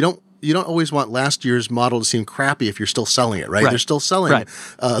 You don't always want last year's model to seem crappy if you're still selling it, right? They're still selling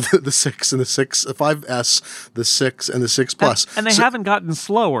the 6 and the 6, 5S, the 6 and the 6 Plus. And they haven't gotten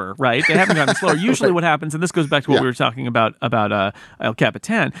slower, right? They haven't gotten slower. Usually what happens, and this goes back to what we were talking about El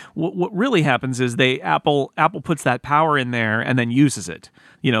Capitan, what really happens is Apple puts that power in there and then uses it.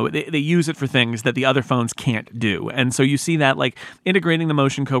 They use it for things that the other phones can't do. And so you see that, like, integrating the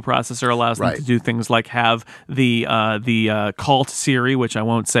motion coprocessor allows them to do things like have the call to Siri, which I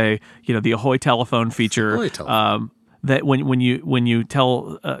won't say, the Ahoy telephone feature. That when you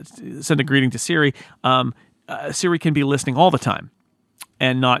send a greeting to Siri, Siri can be listening all the time,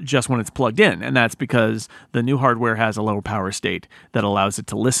 and not just when it's plugged in. And that's because the new hardware has a lower power state that allows it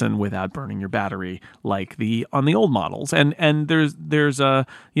to listen without burning your battery like on the old models. And there's the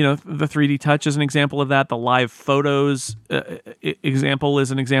 3D Touch is an example of that. The live photos example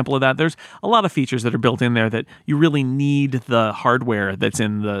is an example of that. There's a lot of features that are built in there that you really need the hardware that's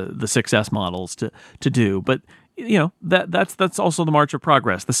in the 6S models to do. But that's also the march of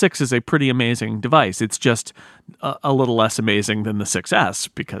progress. The 6 is a pretty amazing device. It's just a little less amazing than the 6S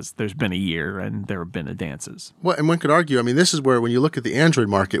because there's been a year and there have been advances. Well, and one could argue, I mean, this is where when you look at the Android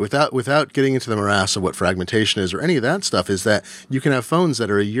market, without getting into the morass of what fragmentation is or any of that stuff, is that you can have phones that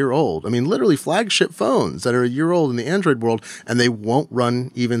are a year old. I mean, literally flagship phones that are a year old in the Android world, and they won't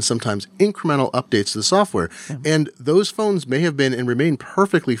run even sometimes incremental updates to the software. Yeah. And those phones may have been and remain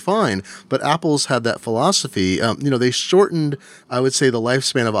perfectly fine, but Apple's had that philosophy. They shortened, I would say, the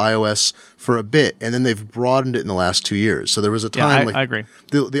lifespan of iOS for a bit, and then they've broadened it in the last 2 years. So there was a time, I agree.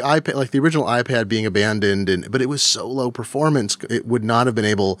 The iPad, like the original iPad being abandoned, but it was so low performance, it would not have been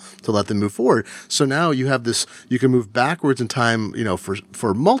able to let them move forward. So now you have this, you can move backwards in time,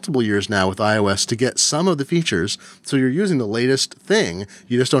 for multiple years now with iOS to get some of the features. So you're using the latest thing,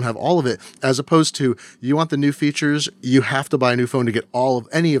 you just don't have all of it, as opposed to you want the new features, you have to buy a new phone to get all of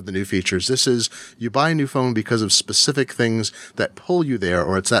any of the new features. This is, you buy a new phone because of specific things that pull you there,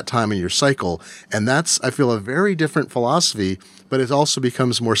 or it's that time in your cycle. And that's, I feel, a very different philosophy, but it also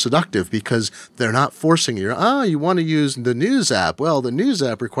becomes more seductive because they're not forcing you. You want to use the News app. Well, the News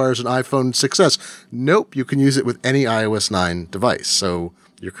app requires an iPhone 6S. Nope, you can use it with any iOS 9 device. So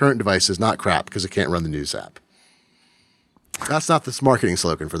your current device is not crap because it can't run the News app. That's not the marketing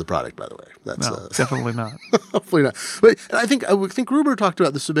slogan for the product, by the way. That's no, definitely not. Hopefully not. But I think Gruber talked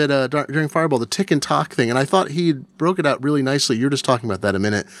about this a bit during Fireball, the tick and talk thing, and I thought he broke it out really nicely. You were just talking about that a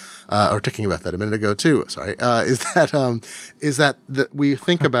minute, or ticking about that a minute ago too. Sorry, is that we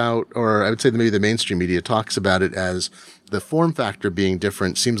think about, or I would say that maybe the mainstream media talks about it as the form factor being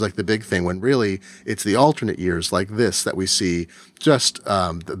different seems like the big thing, when really it's the alternate years like this that we see just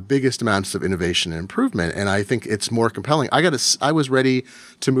the biggest amounts of innovation and improvement. And I think it's more compelling. I was ready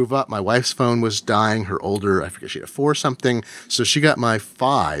to move up. My wife's phone was dying. Her older, I forget, she had a 4 something. So she got my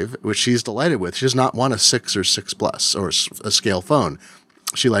 5, which she's delighted with. She does not want a 6 or 6 Plus or a scale phone.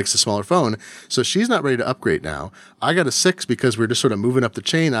 She likes the smaller phone. So she's not ready to upgrade now. I got a 6 because we're just sort of moving up the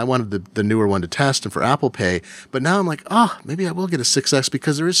chain. I wanted the newer one to test and for Apple Pay. But now I'm like, maybe I will get a 6S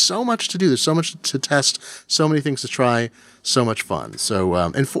because there is so much to do. There's so much to test, so many things to try, so much fun.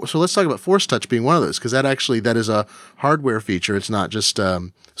 So so let's talk about Force Touch being one of those, because that is a hardware feature. It's not just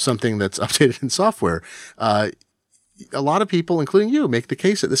something that's updated in software. A lot of people, including you, make the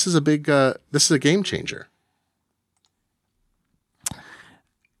case that this is a game changer.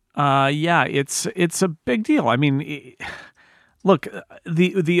 It's a big deal. I mean, look,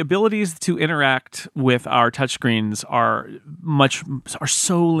 the abilities to interact with our touchscreens are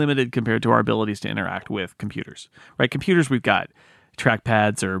so limited compared to our abilities to interact with computers, right? Computers, we've got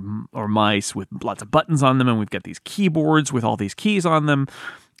trackpads or mice with lots of buttons on them, and we've got these keyboards with all these keys on them.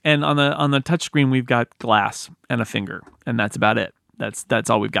 And on the touchscreen, we've got glass and a finger, and that's about it. That's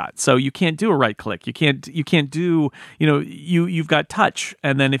all we've got. So you can't do a right click. You can't do, you've got touch.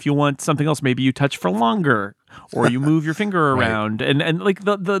 And then if you want something else, maybe you touch for longer or you move your finger around. Right. And like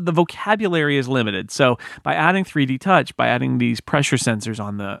the vocabulary is limited. So by adding 3D touch, by adding these pressure sensors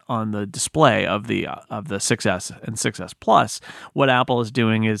on the display of the 6S and 6S Plus, what Apple is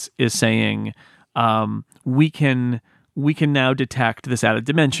doing is saying we can now detect this added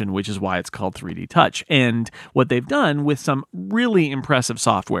dimension, which is why it's called 3D Touch. And what they've done with some really impressive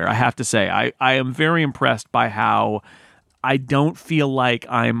software, I have to say, I am very impressed by how I don't feel like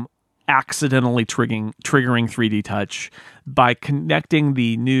I'm accidentally triggering 3D Touch by connecting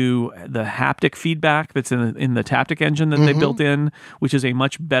the haptic feedback that's in the Taptic engine that they built in, which is a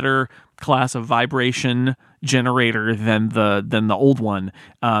much better class of vibration generator than the old one,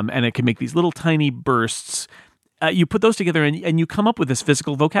 and it can make these little tiny bursts. You put those together and you come up with this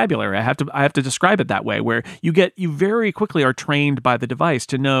physical vocabulary. I have to describe it that way, where you very quickly are trained by the device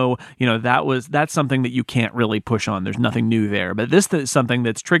to know, that's something that you can't really push on. There's nothing new there, but this is something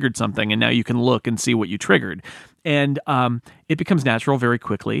that's triggered something, and now you can look and see what you triggered. And it becomes natural very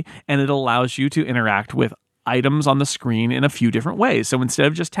quickly, and it allows you to interact with items on the screen in a few different ways. So instead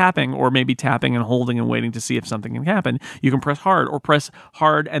of just tapping, or maybe tapping and holding and waiting to see if something can happen, you can press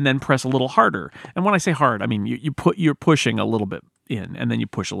hard and then press a little harder. And when I say hard, I mean you're pushing a little bit in, and then you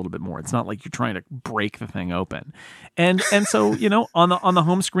push a little bit more. It's not like you're trying to break the thing open. And so, on the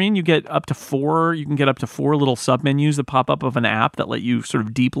home screen, you can get up to 4 little submenus that pop up of an app that let you sort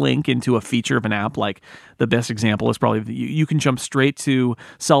of deep link into a feature of an app. Like the best example is probably you can jump straight to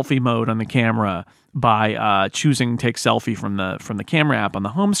selfie mode on the camera by choosing take selfie from the camera app on the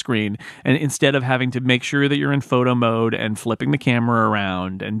home screen, and instead of having to make sure that you're in photo mode and flipping the camera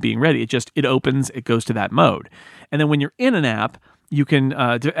around and being ready, it opens, it goes to that mode. And then when you're in an app,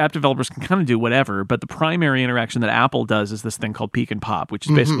 app developers can kind of do whatever, but the primary interaction that Apple does is this thing called peek and pop, which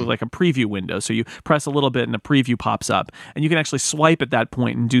is basically like a preview window. So you press a little bit and a preview pops up, and you can actually swipe at that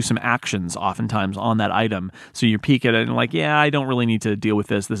point and do some actions oftentimes on that item. So you peek at it and like, yeah, I don't really need to deal with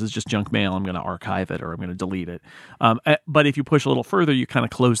this. This is just junk mail. I'm going to archive it or I'm going to delete it. But if you push a little further, you kind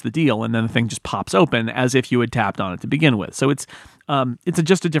of close the deal, and then the thing just pops open as if you had tapped on it to begin with. So it's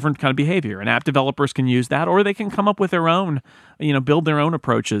just a different kind of behavior, and app developers can use that, or they can come up with their own, build their own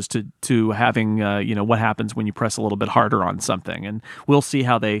approaches to having, what happens when you press a little bit harder on something, and we'll see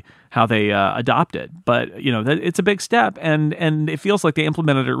how they adopt it. But it's a big step, and it feels like they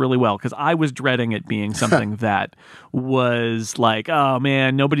implemented it really well, because I was dreading it being something that was like, oh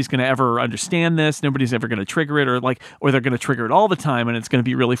man, nobody's going to ever understand this, nobody's ever going to trigger it, or they're going to trigger it all the time, and it's going to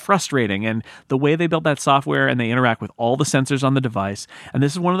be really frustrating. And the way they built that software, and they interact with all the sensors on the device. And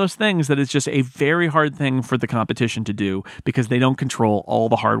this is one of those things that is just a very hard thing for the competition to do, because they don't control all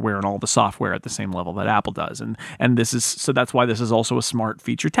the hardware and all the software at the same level that Apple does. And that's why this is also a smart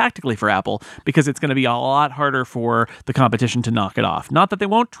feature tactically for Apple, because it's going to be a lot harder for the competition to knock it off. Not that they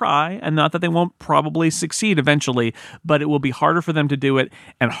won't try, and not that they won't probably succeed eventually, but it will be harder for them to do it,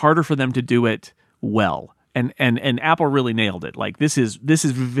 and harder for them to do it well. And Apple really nailed it. Like this is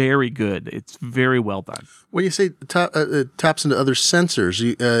very good. It's very well done. When you say it taps into other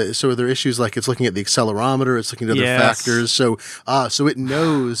sensors, so are there issues like it's looking at the accelerometer, it's looking at other factors. So it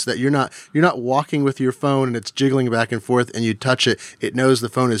knows that you're not walking with your phone and it's jiggling back and forth, and you touch it. It knows the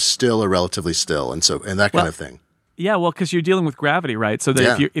phone is still or relatively still, and that kind of thing. Yeah, well, because you're dealing with gravity, right? So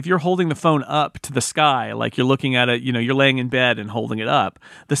that if you're holding the phone up to the sky, like you're looking at it, you're laying in bed and holding it up,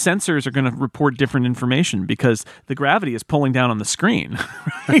 the sensors are going to report different information because the gravity is pulling down on the screen,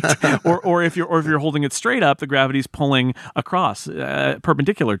 right? or if you're holding it straight up, the gravity is pulling across,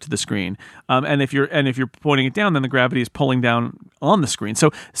 perpendicular to the screen. And if you're pointing it down, then the gravity is pulling down on the screen.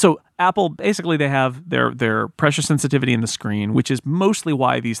 So Apple, basically, they have their pressure sensitivity in the screen, which is mostly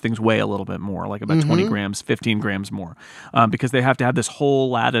why these things weigh a little bit more, like about 20 grams, 15 grams more, because they have to have this whole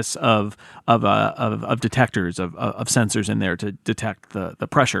lattice of detectors, of sensors in there to detect the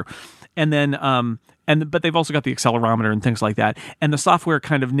pressure. And then but they've also got the accelerometer and things like that. And the software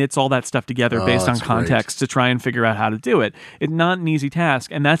kind of knits all that stuff together based on context to try and figure out how to do it. It's not an easy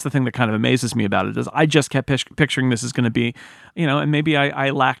task. And that's the thing that kind of amazes me about it, is I just kept picturing this is going to be, and maybe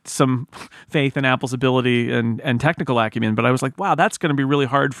I lacked some faith in Apple's ability and technical acumen, but I was like, wow, that's going to be really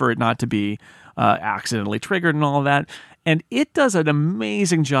hard for it not to be accidentally triggered and all of that. And it does an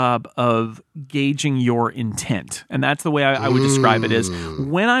amazing job of gauging your intent. And that's the way I would describe it, is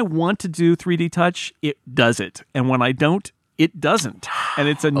when I want to do 3D touch, it does it. And when I don't, it doesn't. And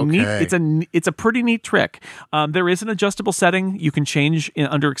it's it's a pretty neat trick. There is an adjustable setting you can change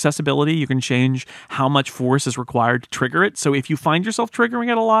under accessibility. You can change how much force is required to trigger it. So if you find yourself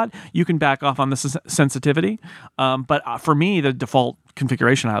triggering it a lot, you can back off on the sensitivity. But for me, the default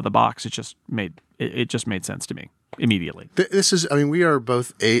configuration out of the box, it just made sense to me immediately. We are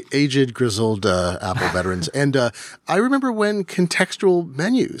both aged, grizzled Apple veterans. And I remember when contextual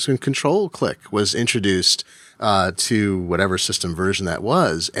menus, when control click was introduced to whatever system version that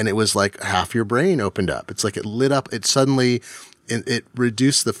was, and it was like half your brain opened up. It's like it lit up. It suddenly, it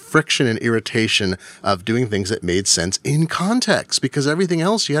reduced the friction and irritation of doing things that made sense in context, because everything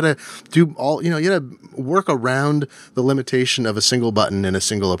else you had to do you had to work around the limitation of a single button and a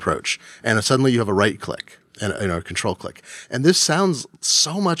single approach. And suddenly you have a right click and a control click. And this sounds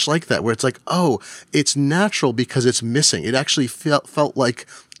so much like that, where it's like, oh, it's natural because it's missing. It actually felt like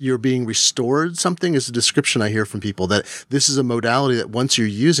you're being restored. Something is a description I hear from people, that this is a modality that once you're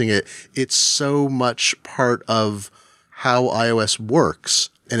using it, it's so much part of how iOS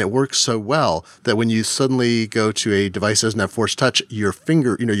works, and it works so well that when you suddenly go to a device that doesn't have force touch, your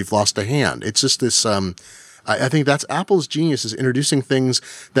finger, you've lost a hand. It's just this, I think that's Apple's genius, is introducing things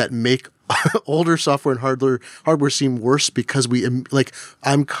that make older software and hardware seem worse, because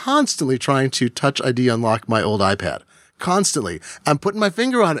I'm constantly trying to Touch ID unlock my old iPad. Constantly. I'm putting my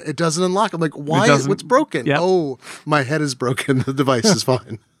finger on it. It doesn't unlock. I'm like, why? What's broken? Yep. Oh, my head is broken. The device is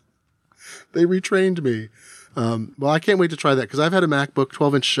fine. They retrained me. Well, I can't wait to try that, because I've had a MacBook,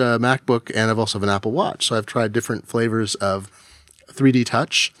 12-inch MacBook, and I've also have an Apple Watch. So I've tried different flavors of 3D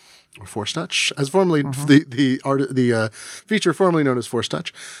Touch, or Force Touch, as formerly the feature formerly known as Force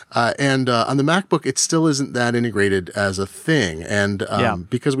Touch. And on the MacBook, it still isn't that integrated as a thing. And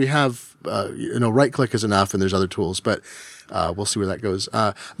because we have, right click is enough, and there's other tools, but we'll see where that goes.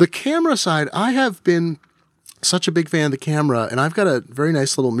 The camera side, I have been such a big fan of the camera, and I've got a very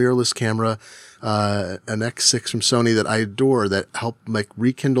nice little mirrorless camera, an X6 from Sony that I adore, that helped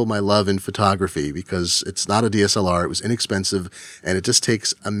rekindle my love in photography, because it's not a DSLR. It was inexpensive, and it just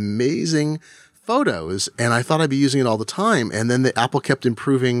takes amazing photos. And I thought I'd be using it all the time. And then the Apple kept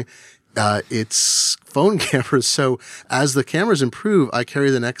improving its phone cameras. So as the cameras improve, I carry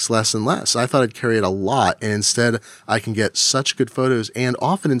the Nex less and less. I thought I'd carry it a lot, and instead I can get such good photos, and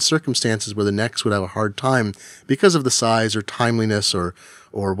often in circumstances where the Nex would have a hard time because of the size or timeliness or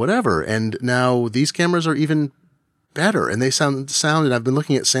whatever. And now these cameras are even better, and they sound, and I've been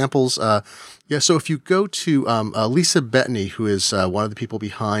looking at samples. So if you go to Lisa Bettany, who is one of the people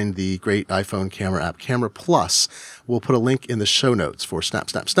behind the great iPhone camera app, Camera Plus, we'll put a link in the show notes for Snap,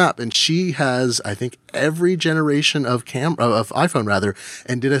 Snap, Snap. And she has, I think, every generation of iPhone rather,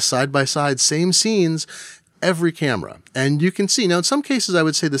 and did a side-by-side, same scenes, every camera. And you can see, now in some cases I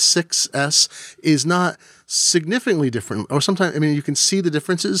would say the 6S is not significantly different, or sometimes, I mean, you can see the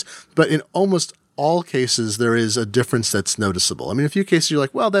differences, but in almost all cases, there is a difference that's noticeable. I mean, in a few cases, you're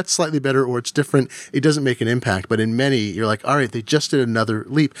like, well, that's slightly better, or it's different. It doesn't make an impact. But in many, you're like, all right, they just did another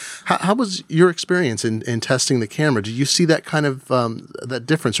leap. How was your experience in testing the camera? Did you see that kind of that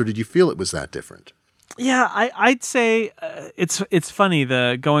difference, or did you feel it was that different? Yeah, I'd say it's funny,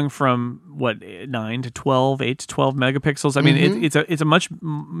 the going from 9 to 12, 8 to 12 megapixels. I mean, it's a much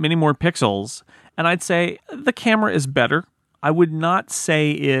many more pixels, and I'd say the camera is better. I would not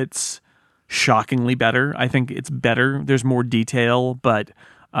say it's shockingly better. I think it's better. There's more detail, but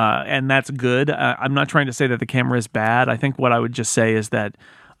and that's good. I'm not trying to say that the camera is bad. I think what I would just say is that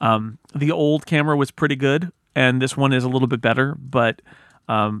the old camera was pretty good, and this one is a little bit better. But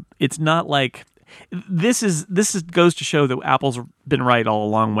it's not like this goes to show that Apple's been right all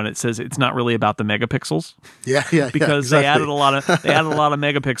along when it says it's not really about the megapixels. Yeah, because exactly. they added a lot of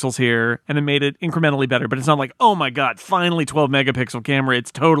megapixels here, and it made it incrementally better. But it's not like, oh my god, finally 12 megapixel camera,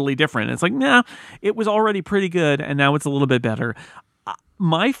 it's totally different. It's like, nah, it was already pretty good, and now it's a little bit better.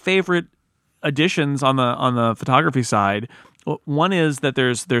 My favorite additions on the photography side, one is that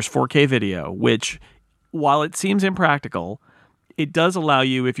there's 4K video, which, while it seems impractical, it does allow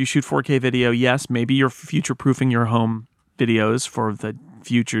you, if you shoot 4K video, yes, maybe you're future-proofing your home videos for the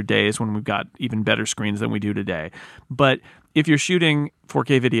future days when we've got even better screens than we do today. But if you're shooting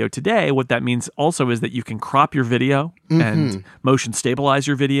 4K video today, what that means also is that you can crop your video and motion stabilize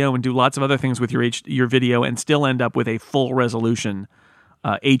your video and do lots of other things with your video, and still end up with a full resolution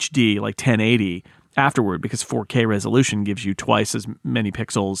HD, like 1080, afterward, because 4K resolution gives you twice as many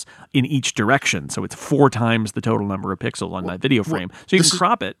pixels in each direction. So it's 4 times the total number of pixels on that video frame. So you can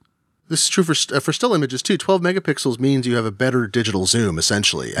crop it. This is true for still images too. 12 megapixels means you have a better digital zoom,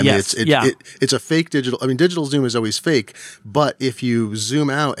 essentially. I mean, it's a fake digital. I mean, digital zoom is always fake, but if you zoom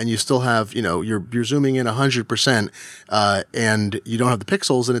out and you still have, you're zooming in 100%, and you don't have the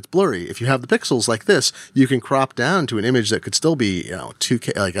pixels, and it's blurry. If you have the pixels like this, you can crop down to an image that could still be,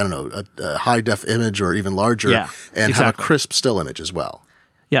 2K, like, I don't know, a high def image or even larger, and have a crisp still image as well.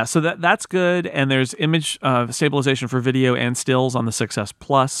 Yeah, so that's good, and there's image stabilization for video and stills on the 6S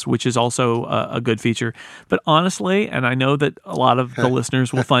Plus, which is also a good feature. But honestly, and I know that a lot of the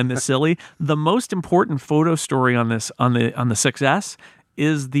listeners will find this silly, the most important photo story on the 6S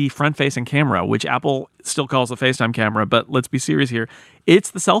is the front-facing camera, which Apple still calls a FaceTime camera, but let's be serious here.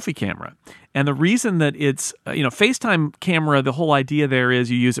 It's the selfie camera. And the reason that it's, FaceTime camera, the whole idea there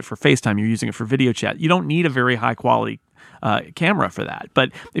is you use it for FaceTime, you're using it for video chat. You don't need a very high-quality camera for that. But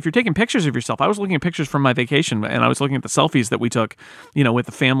if you're taking pictures of yourself, I was looking at pictures from my vacation, and I was looking at the selfies that we took, with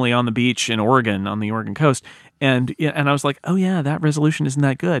the family on the beach in Oregon, on the Oregon coast, and I was like, oh yeah, that resolution isn't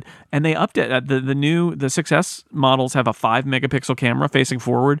that good. And they upped it. The 6S models have a 5 megapixel camera facing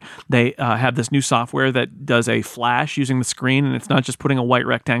forward. They have this new software that does a flash using the screen, and it's not just putting a white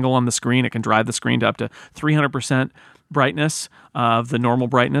rectangle on the screen. It can drive the screen to up to 300% brightness of the normal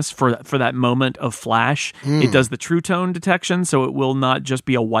brightness for that moment of flash. It does the true tone detection, so it will not just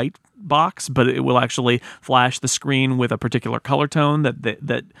be a white box, but it will actually flash the screen with a particular color tone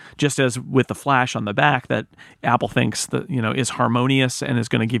that just as with the flash on the back that Apple thinks that is harmonious and is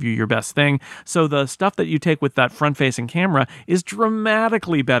going to give you your best thing. So the stuff that you take with that front-facing camera is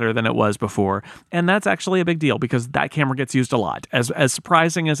dramatically better than it was before, and that's actually a big deal because that camera gets used a lot. As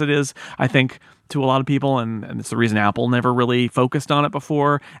surprising as it is, I think, to a lot of people, and it's the reason Apple never really focused on it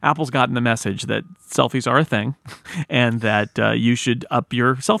before. Apple's gotten the message that selfies are a thing and that you should up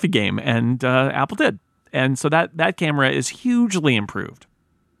your selfie game, and Apple did. And so that camera is hugely improved.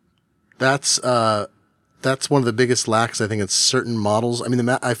 That's that's one of the biggest lacks, I think, in certain models. I mean,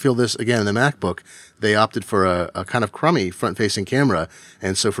 I feel this, again, in the MacBook, they opted for a kind of crummy front-facing camera.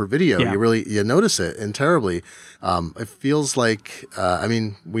 And so for video, you notice it, and terribly. It feels like, I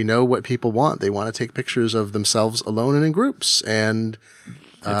mean, we know what people want. They want to take pictures of themselves alone and in groups. And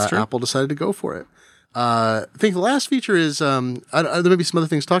Apple decided to go for it. I think the last feature is, there may be some other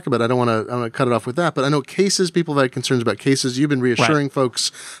things to talk about. I don't want to cut it off with that, but I know cases, people have had concerns about cases. You've been reassuring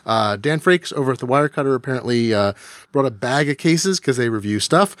folks. Dan Frakes over at the Wirecutter apparently brought a bag of cases because they review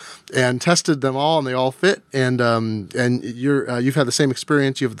stuff and tested them all, and they all fit. And you've had the same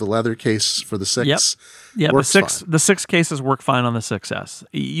experience. You have the leather case for the 6. Yep. Yeah, the 6 cases work fine on the 6S.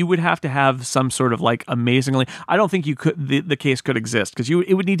 You would have to have some sort of like amazingly. I don't think you could. The case could exist because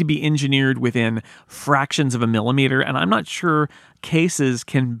it would need to be engineered within fractions of a millimeter, and I'm not sure cases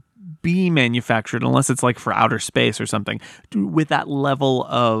can be manufactured unless it's like for outer space or something with that level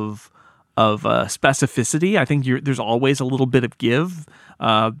of specificity. I think there's always a little bit of give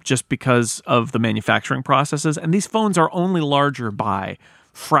just because of the manufacturing processes, and these phones are only larger by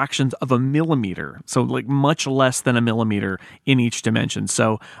fractions of a millimeter, so like much less than a millimeter in each dimension.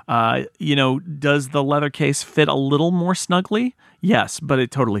 So, does the leather case fit a little more snugly? Yes, but it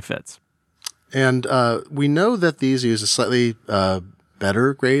totally fits. And we know that these use a slightly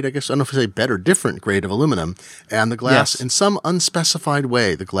better grade, I guess. I don't know if I say better, different grade of aluminum. And the glass, in some unspecified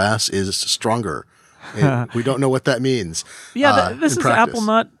way, the glass is stronger. We don't know what that means. Yeah, this is Apple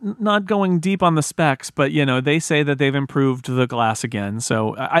not going deep on the specs, but they say that they've improved the glass again.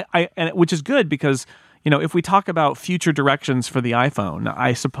 So which is good because if we talk about future directions for the iPhone,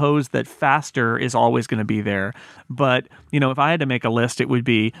 I suppose that faster is always going to be there. But if I had to make a list, it would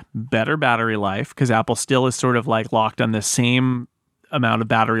be better battery life because Apple still is sort of like locked on the same amount of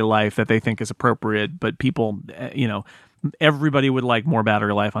battery life that they think is appropriate. But people, everybody would like more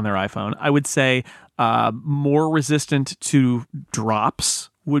battery life on their iPhone. I would say more resistant to drops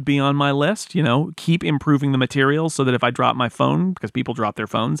would be on my list. Keep improving the materials so that if I drop my phone, because people drop their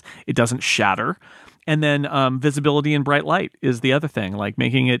phones, it doesn't shatter. And then visibility and bright light is the other thing, like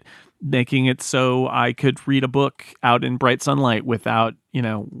making it so I could read a book out in bright sunlight without,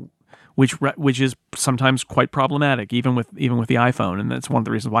 which is sometimes quite problematic, even with the iPhone. And that's one of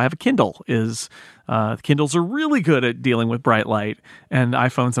the reasons why I have a Kindle. Is Kindles are really good at dealing with bright light, and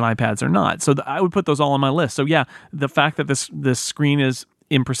iPhones and iPads are not. So I would put those all on my list. So yeah, the fact that this screen is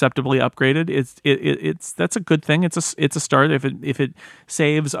imperceptibly upgraded, that's a good thing. It's a start. If it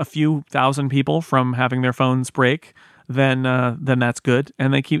saves a few thousand people from having their phones break, then that's good,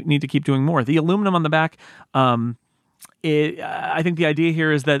 and they need to keep doing more. The aluminum on the back. I think the idea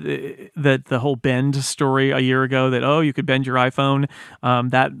here is that the whole bend story a year ago, that you could bend your iPhone,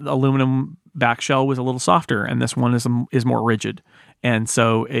 that aluminum back shell was a little softer, and this one is more rigid, and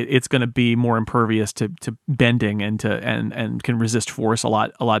so it's going to be more impervious to bending and can resist force a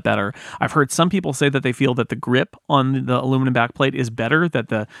lot better. I've heard some people say that they feel that the grip on the aluminum backplate is better,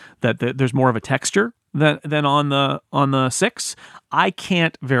 that there's more of a texture than on the 6. I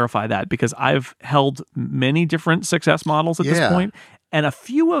can't verify that because I've held many different 6S models at this point, and a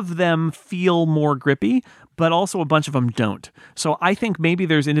few of them feel more grippy, but also a bunch of them don't. So I think maybe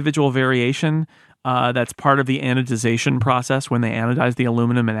there's individual variation that's part of the anodization process when they anodize the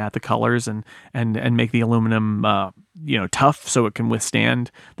aluminum and add the colors and make the aluminum tough so it can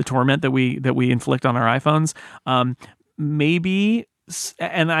withstand the torment that we inflict on our iPhones. Maybe.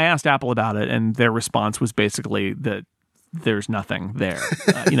 And I asked Apple about it, and their response was basically that there's nothing there,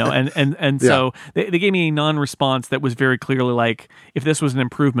 so they gave me a non-response that was very clearly like, if this was an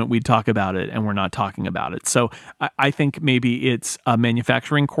improvement, we'd talk about it, and we're not talking about it. So I think maybe it's a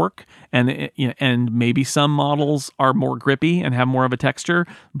manufacturing quirk, and maybe some models are more grippy and have more of a texture,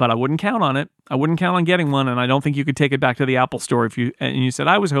 but I wouldn't count on it. I wouldn't count on getting one, and I don't think you could take it back to the Apple store if you said,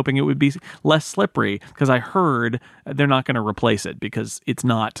 I was hoping it would be less slippery, because I heard they're not going to replace it because it's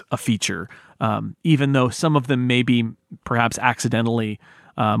not a feature. Even though some of them may be perhaps accidentally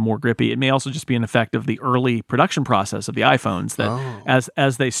more grippy. It may also just be an effect of the early production process of the iPhones that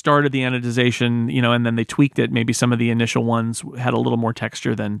as they started the anodization, and then they tweaked it, maybe some of the initial ones had a little more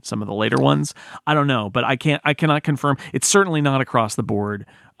texture than some of the later ones. I don't know, but I cannot confirm. It's certainly not across the board.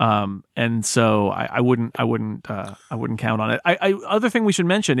 And so I wouldn't count on it. Other thing we should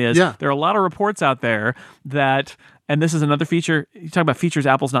mention is there are a lot of reports out there that, and this is another feature, you talk about features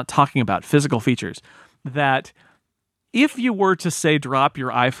Apple's not talking about, physical features, that if you were to say drop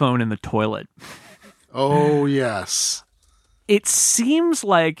your iPhone in the toilet. Oh, yes. It seems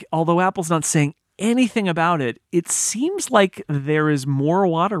like, although Apple's not saying anything about it, it seems like there is more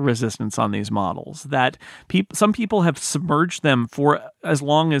water resistance on these models, that some people have submerged them for as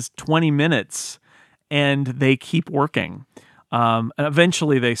long as 20 minutes and they keep working. And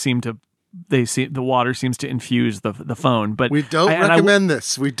eventually the water seems to infuse the phone. But we don't recommend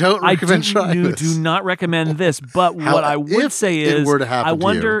this. We don't recommend trying this. Do not recommend this. But what I would say is, I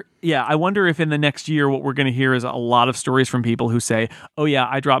wonder if in the next year what we're going to hear is a lot of stories from people who say, "Oh yeah,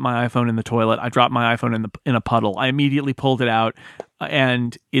 I dropped my iPhone in the toilet. I dropped my iPhone in a puddle. I immediately pulled it out,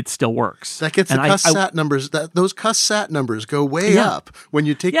 and it still works." That gets the cuss-sat numbers. Those cuss-sat numbers go way up when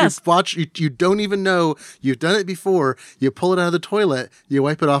you take your watch. You don't even know you've done it before. You pull it out of the toilet, you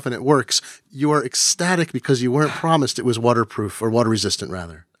wipe it off, and it works. You are ecstatic because you weren't promised it was waterproof or water resistant,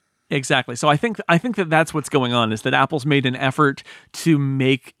 rather. Exactly. So I think that that's what's going on, is that Apple's made an effort to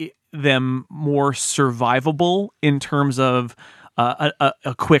make them more survivable in terms of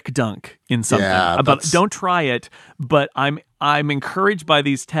a quick dunk in something. Yeah, don't try it, but I'm encouraged by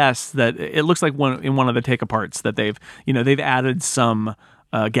these tests that it looks like in one of the take aparts that they've added some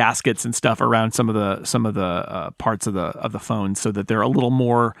gaskets and stuff around some of the parts of the phone so that they're a little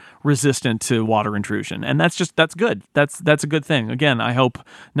more resistant to water intrusion, and that's good. That's a good thing. Again, I hope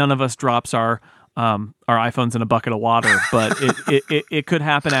none of us drops our iPhones in a bucket of water, but it could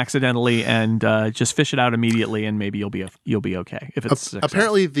happen accidentally, and just fish it out immediately, and maybe you'll be okay if it's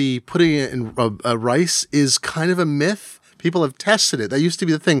apparently the putting it in rice is kind of a myth. People have tested it. That used to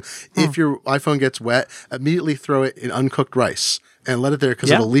be the thing. If your iPhone gets wet, immediately throw it in uncooked rice and let it there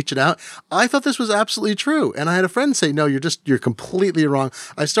because it'll leach it out. I thought this was absolutely true. And I had a friend say, "No, you're completely wrong."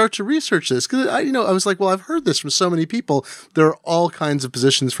 I start to research this because I was like, well, I've heard this from so many people. There are all kinds of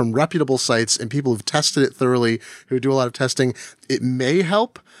positions from reputable sites and people who've tested it thoroughly, who do a lot of testing. It may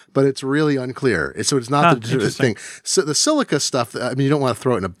help, but it's really unclear. So it's not the thing. So the silica stuff, you don't want to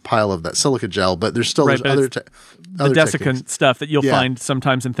throw it in a pile of that silica gel, but there's still other desiccant techniques. stuff that you'll find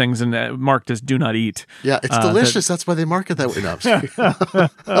sometimes in things and marked as "do not eat." Yeah, it's delicious. That's why they market that way.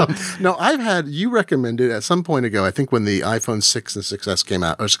 No, you recommended at some point ago, I think when the iPhone 6 and 6S came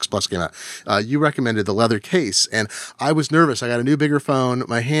out, or 6 Plus came out, you recommended the leather case. And I was nervous. I got a new, bigger phone.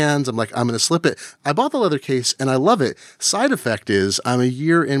 My hands, I'm like, I'm going to slip it. I bought the leather case and I love it. Side effect is I'm a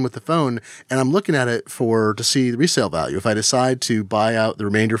year in with the phone and I'm looking at it to see the resale value. If I decide to buy out the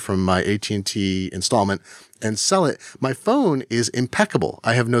remainder from my AT&T installment and sell it, my phone is impeccable.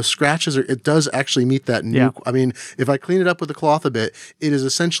 I have no scratches, or it does actually meet that new. Yeah. I mean, if I clean it up with the cloth a bit, it is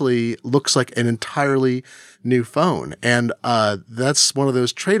essentially looks like an entirely new phone. And that's one of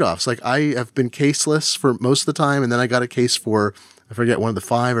those trade-offs. Like I have been caseless for most of the time, and then I got a case for, I forget, one of the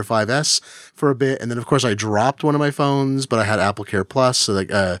 5 or 5S for a bit. And then of course I dropped one of my phones, but I had Apple Care Plus. So like,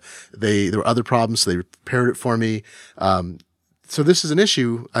 there were other problems. So they repaired it for me. So this is an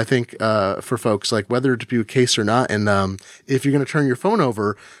issue, I think, for folks, like whether to do a case or not. And if you're going to turn your phone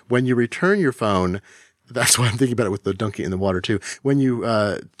over, when you return your phone, that's why I'm thinking about it with the dunking in the water too. When you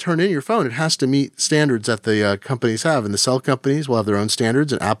turn in your phone, it has to meet standards that the companies have. And the cell companies will have their own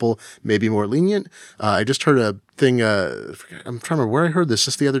standards, and Apple may be more lenient. I just heard a thing, I'm trying to remember where I heard this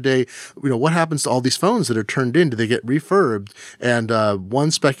just the other day. What happens to all these phones that are turned in? Do they get refurbed? And one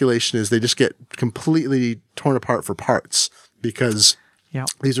speculation is they just get completely torn apart for parts. Because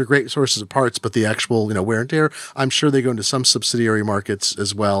these are great sources of parts, but the actual, wear and tear, I'm sure they go into some subsidiary markets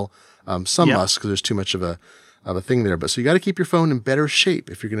as well. Some must, because there's too much of a thing there. But so you got to keep your phone in better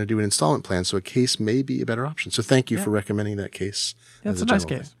shape if you're going to do an installment plan. So a case may be a better option. So thank you for recommending that case. That's a nice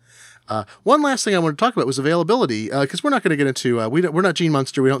case. One last thing I want to talk about was availability, because we're not going to get into, we're not Gene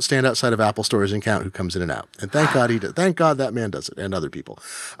Munster. We don't stand outside of Apple stores and count who comes in and out. And thank God he does. Thank God that man does it, and other people.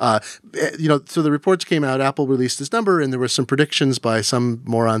 So the reports came out, Apple released this number, and there were some predictions by some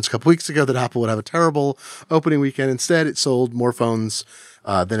morons a couple weeks ago that Apple would have a terrible opening weekend. Instead, it sold more phones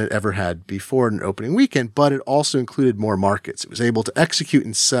than it ever had before in an opening weekend, but it also included more markets. It was able to execute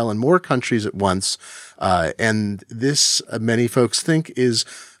and sell in more countries at once. And this, many folks think, is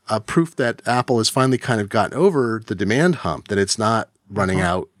proof that Apple has finally kind of gotten over the demand hump, that it's not running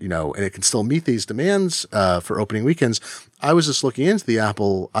out, and it can still meet these demands for opening weekends. I was just looking into the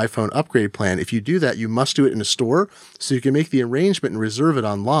Apple iPhone upgrade plan. If you do that, you must do it in a store, so you can make the arrangement and reserve it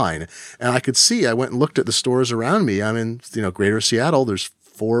online. And I went and looked at the stores around me. I'm in, greater Seattle. There's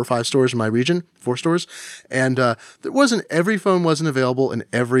 4 or 5 stores in my region, 4 stores. And every phone wasn't available in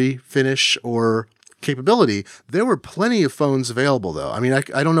every finish or capability. There were plenty of phones available, though. I mean,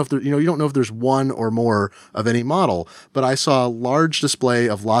 I don't know if there, you don't know if there's one or more of any model, but I saw a large display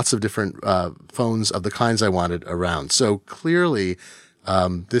of lots of different phones of the kinds I wanted around. So clearly,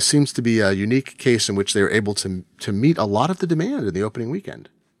 this seems to be a unique case in which they were able to meet a lot of the demand in the opening weekend.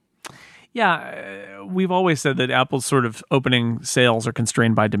 Yeah, we've always said that Apple's sort of opening sales are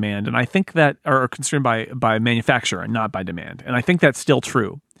constrained by demand, and I think that are constrained by manufacturer and not by demand, and I think that's still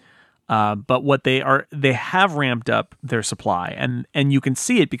true. But what they have ramped up their supply, and you can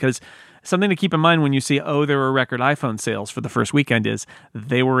see it because something to keep in mind when you see, there were record iPhone sales for the first weekend is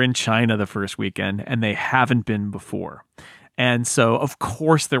they were in China the first weekend and they haven't been before. And so, of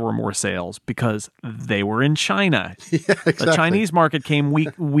course, there were more sales because they were in China. Yeah, exactly. The Chinese market came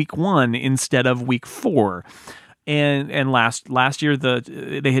week 1 instead of week 4. And last year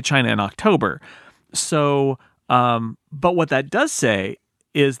they hit China in October. So, but what that does say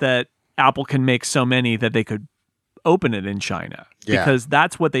is that Apple can make so many that they could open it in China, because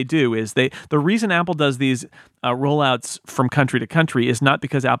that's what they do. Is the reason Apple does these rollouts from country to country is not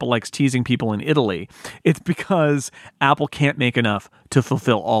because Apple likes teasing people in Italy. It's because Apple can't make enough to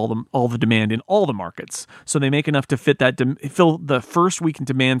fulfill all the demand in all the markets. So they make enough to fill the first week in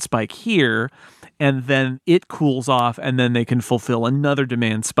demand spike here, and then it cools off, and then they can fulfill another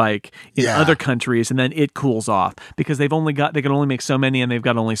demand spike in other countries, and then it cools off because they can only make so many, and they've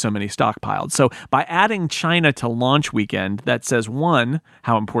got only so many stockpiled. So by adding China to launch weekend, that says, one,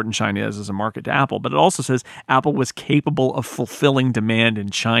 how important China is as a market to Apple, but it also says Apple was capable of fulfilling demand in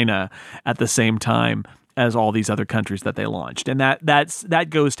China at the same time as all these other countries that they launched, and that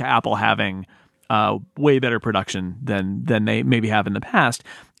goes to Apple having way better production than they maybe have in the past.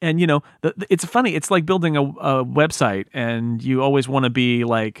 And it's funny. It's like building a website, and you always want to be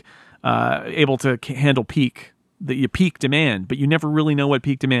like able to handle peak demand, but you never really know what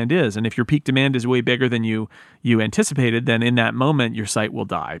peak demand is. And if your peak demand is way bigger than you anticipated, then in that moment your site will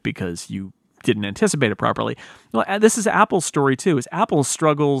die because you didn't anticipate it properly. Well, this is Apple's story too. Is Apple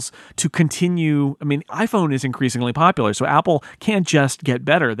struggles to continue. I mean, iPhone is increasingly popular, so Apple can't just get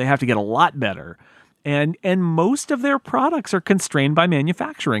better; they have to get a lot better. And most of their products are constrained by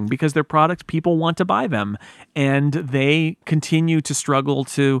manufacturing because their products, people want to buy them, and they continue to struggle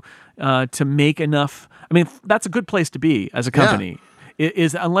to make enough. I mean, that's a good place to be as a company. Yeah.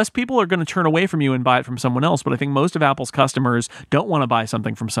 Is unless people are going to turn away from you and buy it from someone else. But I think most of Apple's customers don't want to buy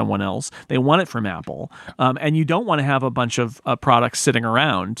something from someone else. They want it from Apple. And you don't want to have a bunch of products sitting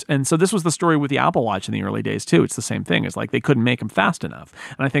around. And so this was the story with the Apple Watch in the early days, too. It's the same thing. It's like they couldn't make them fast enough.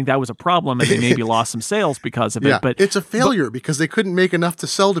 And I think that was a problem, and they maybe lost some sales because of it. But it's a failure because they couldn't make enough to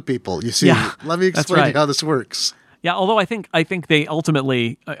sell to people. You see, let me explain to you how this works. Yeah, although I think they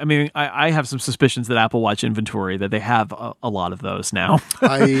ultimately, I mean, I have some suspicions that Apple Watch inventory, that they have a lot of those now.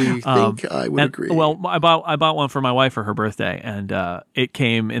 I think I would agree. Well, I bought one for my wife for her birthday, and it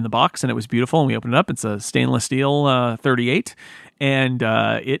came in the box, and it was beautiful, and we opened it up. It's a stainless steel 38, and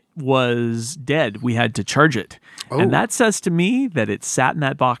it was dead. We had to charge it. And that says to me that it sat in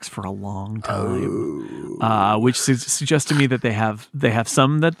that box for a long time, which suggests to me that they have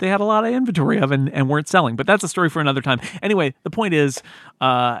some that they had a lot of inventory of and weren't selling. But that's a story for another time. Anyway, the point is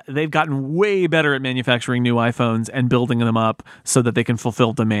they've gotten way better at manufacturing new iPhones and building them up so that they can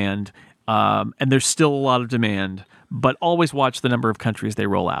fulfill demand. And there's still a lot of demand, but always watch the number of countries they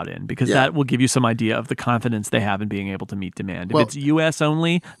roll out in, because that will give you some idea of the confidence they have in being able to meet demand. If it's U.S.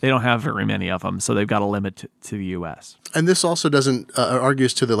 only, they don't have very many of them, so they've got a limit to the U.S. And this also doesn't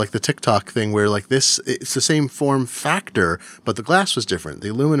argues to the TikTok thing where it's the same form factor, but the glass was different, the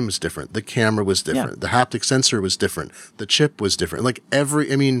aluminum was different, the camera was different, the haptic sensor was different, the chip was different.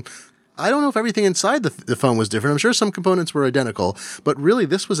 I don't know if everything inside the phone was different. I'm sure some components were identical, but really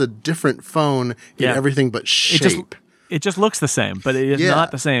this was a different phone in everything but shape. It just looks the same, but it is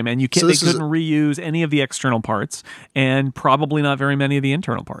not the same. And they couldn't reuse any of the external parts, and probably not very many of the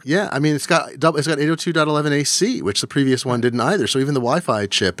internal parts. Yeah, I mean, it's got 802.11 AC, which the previous one didn't either. So even the Wi-Fi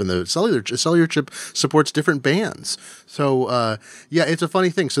chip and the cellular chip supports different bands. So it's a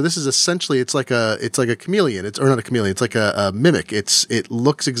funny thing. So this is essentially it's like a chameleon. It's not a chameleon. It's like a mimic. It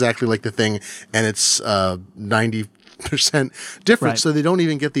looks exactly like the thing, and it's 90% different, so they don't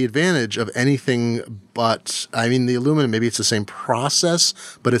even get the advantage of anything but, I mean, the aluminum, maybe it's the same process,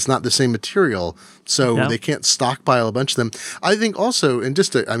 but it's not the same material, so they can't stockpile a bunch of them. I think also, and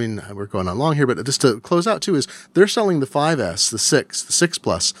we're going on long here, but just to close out too, is they're selling the 5S, the 6, the 6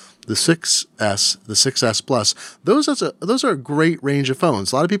 Plus, the 6S, the 6S Plus. Those are a great range of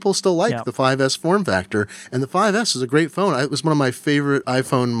phones. A lot of people still like the 5S form factor, and the 5S is a great phone. It was one of my favorite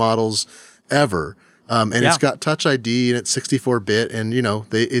iPhone models ever. And it's got Touch ID, and it's 64-bit, and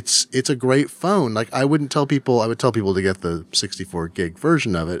it's a great phone. Like I would tell people to get the 64 gig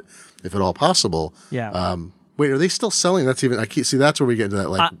version of it, if at all possible. Yeah. Wait, are they still selling? That's where we get into that.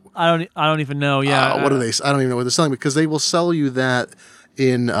 Like I don't even know. Yeah. What are they? I don't even know what they're selling, because they will sell you that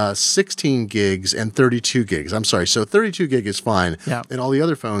in 16 gigs and 32 gigs. I'm sorry. So 32 gig is fine. Yeah. And all the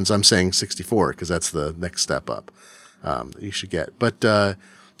other phones, I'm saying 64, because that's the next step up that you should get. But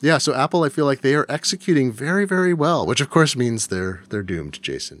Yeah, so Apple, I feel like they are executing very, very well, which of course means they're doomed,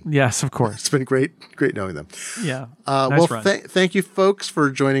 Jason. Yes, of course. It's been great knowing them. Yeah. Thank you, folks, for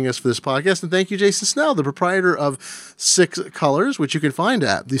joining us for this podcast, and thank you, Jason Snell, the proprietor of 6 Colors, which you can find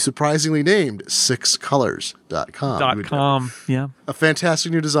at the surprisingly named 6colors.com. .com. Yeah. A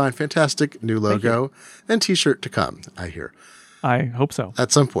fantastic new design, fantastic new logo, and T-shirt to come, I hear. I hope so.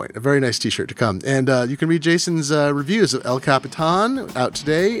 At some point. A very nice T-shirt to come. And you can read Jason's reviews of El Capitan out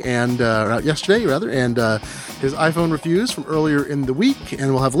today, or out yesterday, rather, and his iPhone reviews from earlier in the week.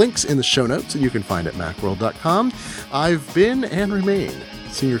 And we'll have links in the show notes that you can find at macworld.com. I've been and remain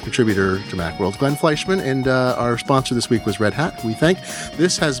senior contributor to Macworld, Glenn Fleischman, and our sponsor this week was Red Hat. We thank.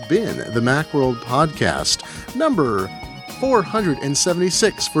 This has been the Macworld Podcast, number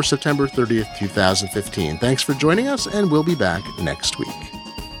 476 for September 30th, 2015. Thanks for joining us, and we'll be back next week.